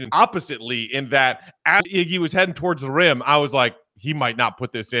situation oppositely in that as Iggy was heading towards the rim, I was like, he might not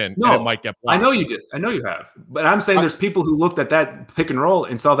put this in. No, and it might get blocked. I know you did. I know you have. But I'm saying there's people who looked at that pick and roll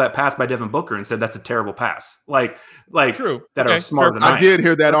and saw that pass by Devin Booker and said that's a terrible pass. Like true. That are smarter than I did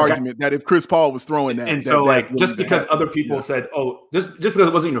hear that argument that if Chris Paul was throwing that. And so just because other people said, just because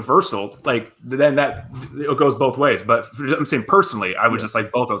it wasn't universal, like then that it goes both ways. But I'm saying personally, I was just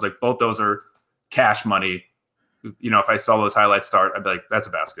like both. I was like, both those are cash money. If I saw those highlights start, I'd be like, that's a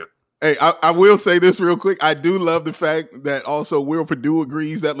basket. Hey, I will say this real quick. I do love the fact that also Will Perdue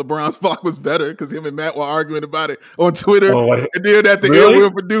agrees that LeBron's block was better because him and Matt were arguing about it on Twitter. And then at the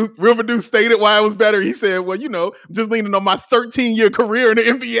end, Will Perdue stated why it was better. He said, well, I'm just leaning on my 13-year career in the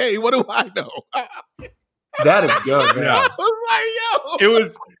NBA. What do I know? That is good, man. I was like, yo.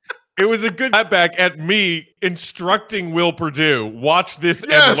 It was a good back at me instructing Will Perdue, watch this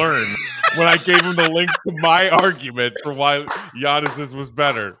and learn, when I gave him the link to my argument for why Giannis's was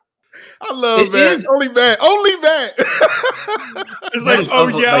better. I love that. Only Matt. It's like,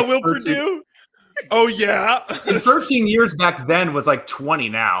 Will 13. Perdue? Oh, yeah. And 13 years back then was like 20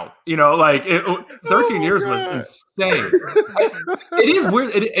 now. 13 years was insane. It is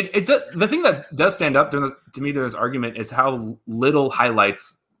weird. It does, the thing that does stand up to me during this argument is how little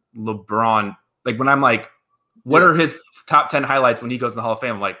highlights LeBron, like when I'm like, what are his top 10 highlights when he goes in the Hall of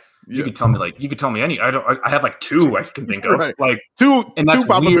Fame? I'm like, you could tell me any. I have like 2 I can think of. Right. Like two, and that's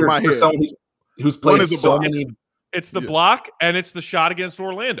pop weird up in my head. For someone who's played so many. It's the block and it's the shot against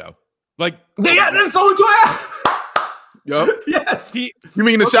Orlando. Like that's only 2 I have. Yep. Yes. You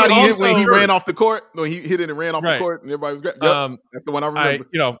mean the shot he hit when he ran off the court? No, he hit it and ran off the court, and everybody was great. Yep. That's the one I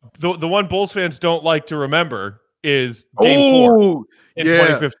remember. The one Bulls fans don't like to remember is Game 4 in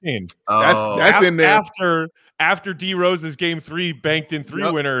 2015. That's in there. After D Rose's Game 3 banked in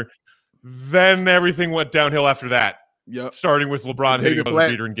 3 winner, then everything went downhill after that. Yep. Starting with LeBron hitting a buzzer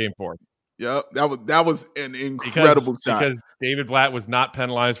beater in Game 4. Yep. That was an incredible shot. Because David Blatt was not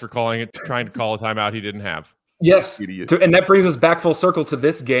penalized for trying to call a timeout he didn't have. Yes. And that brings us back full circle to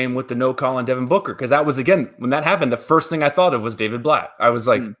this game with the no call on Devin Booker. Because that was, again, when that happened, the first thing I thought of was David Blatt. I was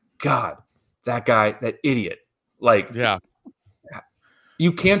like, God, that guy, that idiot. Like,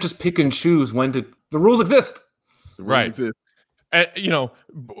 you can't just pick and choose when to. The rules exist. Right.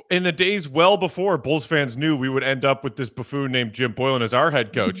 In the days well before Bulls fans knew we would end up with this buffoon named Jim Boylan as our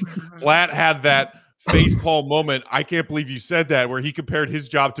head coach, Blatt had that facepalm moment. I can't believe you said that, where he compared his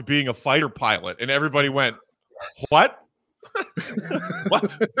job to being a fighter pilot, and everybody went, "What? what?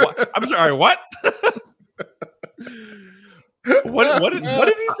 I'm sorry, what? what did he say?"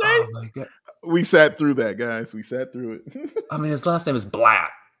 Oh my God. We sat through that, guys. We sat through it. I mean, his last name is Blatt.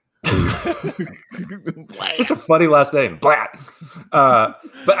 Such a funny last name, Blatt.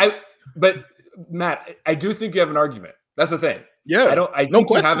 But Matt, I do think you have an argument. That's the thing. Yeah, I think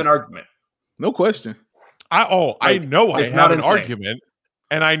you have an argument. No question. I know I have an argument,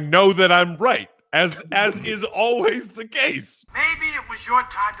 and I know that I'm right, as is always the case. Maybe it was your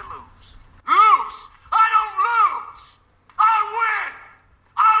time to lose. Lose? I don't lose. I win.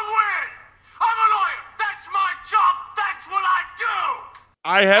 I'm a lawyer. That's my job. That's what I do.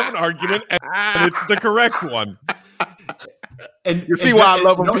 I have an argument, and it's the correct one. And you see why I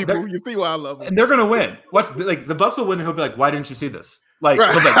love them, people. You see why I love them. And they're going to win. The Bucks will win, and he'll be like, why didn't you see this? Like,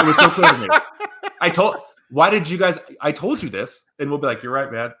 it was so clear to me. I told you this. And we'll be like, you're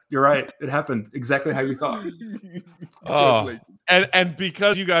right, man. You're right. It happened exactly how you thought. Oh, and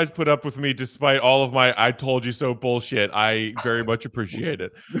because you guys put up with me despite all of my I told you so bullshit, I very much appreciate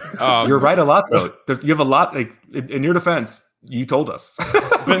it. You're right a lot, though. You have a lot, like, in your defense. You told us.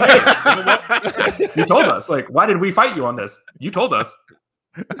 But hey, you told us. Like, why did we fight you on this? You told us.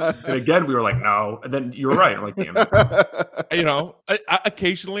 And again, we were like, no. And then you were right. I'm like, damn it.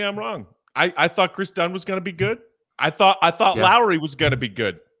 Occasionally I'm wrong. I thought Chris Dunn was going to be good. I thought Lowry was going to be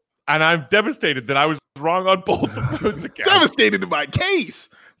good. And I'm devastated that I was wrong on both of those accounts. Devastated in my case.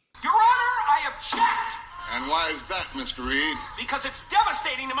 Your Honor, I object. And why is that, Mr. Reed? Because it's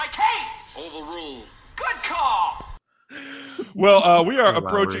devastating to my case. Overruled. Good call. Well, we are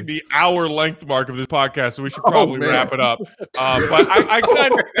approaching the hour length mark of this podcast, so we should probably wrap it up. But I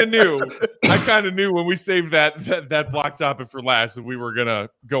kind of knew when we saved that block topic for last that we were gonna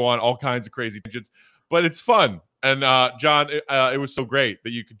go on all kinds of crazy tangents. But it's fun, and John, it was so great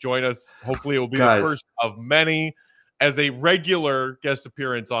that you could join us. Hopefully, it will be the first of many as a regular guest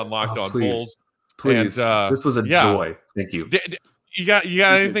appearance on Locked On Bulls. Please, and, this was a joy. Thank you. You got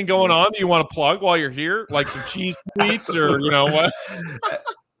anything going on that you want to plug while you're here, like some cheese tweets or what?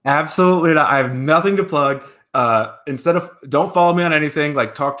 Absolutely not. I have nothing to plug. Instead of don't follow me on anything,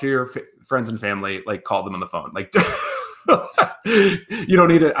 like talk to your friends and family, like call them on the phone. Like you don't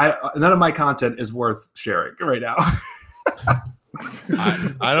need it. None of my content is worth sharing right now.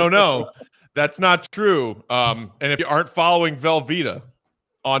 I don't know. That's not true. And if you aren't following Velveeta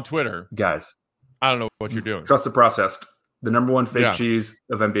on Twitter, guys, I don't know what you're doing. Trust the processed. The number one fake cheese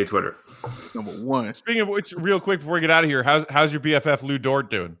of NBA Twitter. Number one. Speaking of which, real quick before we get out of here, how's your BFF Lou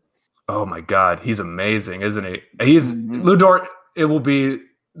Dort doing? Oh my God, he's amazing, isn't he? He's Lou Dort. It will be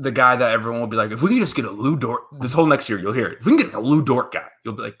the guy that everyone will be like, if we can just get a Lou Dort this whole next year, you'll hear it. If we can get a Lou Dort guy,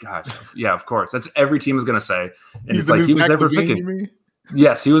 you'll be like, gosh, yeah, of course. That's every team is going to say. And he's it's like he was never picking.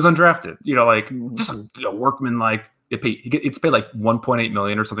 Yes, he was undrafted. Just a workman like. It's paid like $1.8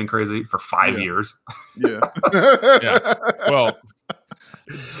 million or something crazy for 5 years. Yeah. Well,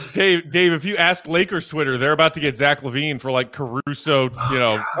 Dave, if you ask Lakers Twitter, they're about to get Zach LaVine for like Caruso,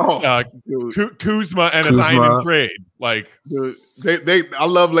 Kuzma and a sign-in trade. Like, dude, I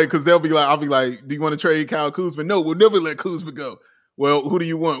love Lakers because I'll be like, do you want to trade Kyle Kuzma? No, we'll never let Kuzma go. Well, who do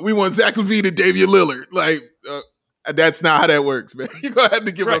you want? We want Zach LaVine and Damian Lillard. Like, that's not how that works, man. You're gonna have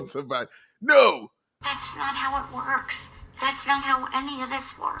to give up somebody. No. That's not how it works. That's not how any of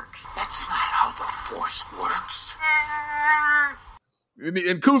this works. That's not how the Force works.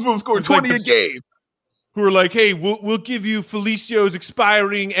 And Kuzma scored 20 a game. Who are like, hey, we'll give you Felicio's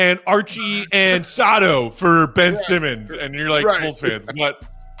expiring and Archie and Sato for Ben Simmons. And you're like, Bulls fans,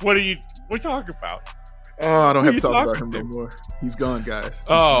 what are you talking about? Oh, I don't have to talk about him no more. He's gone, guys.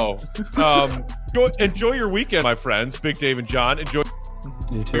 Oh, enjoy your weekend, my friends. Big Dave and John. Enjoy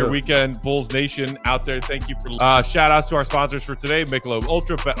your weekend, Bulls Nation out there. Thank you for shout outs to our sponsors for today, Michelob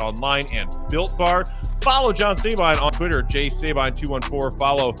Ultra, Bet Online, and Built Bar. Follow John Sabine on Twitter, jsabine214.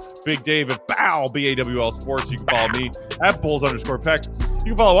 Follow Big Dave at BAWL Sports. You can follow me at Bulls_Peck.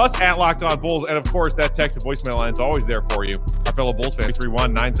 You can follow us at Locked On Bulls. And of course, that text and voicemail line is always there for you. Our fellow Bulls fan,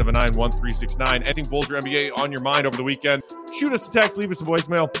 319791369. Anything Bulls or NBA on your mind over the weekend, shoot us a text, leave us a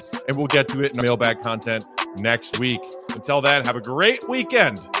voicemail, and we'll get to it in the mailbag content next week. Until then, have a great weekend.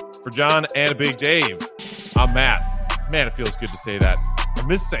 For John and Big Dave, I'm Matt. Man, it feels good to say that. I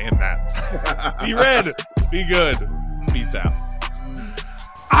miss saying that. See red. Be good. Peace out.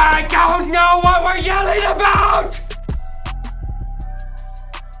 I don't know what we're yelling about!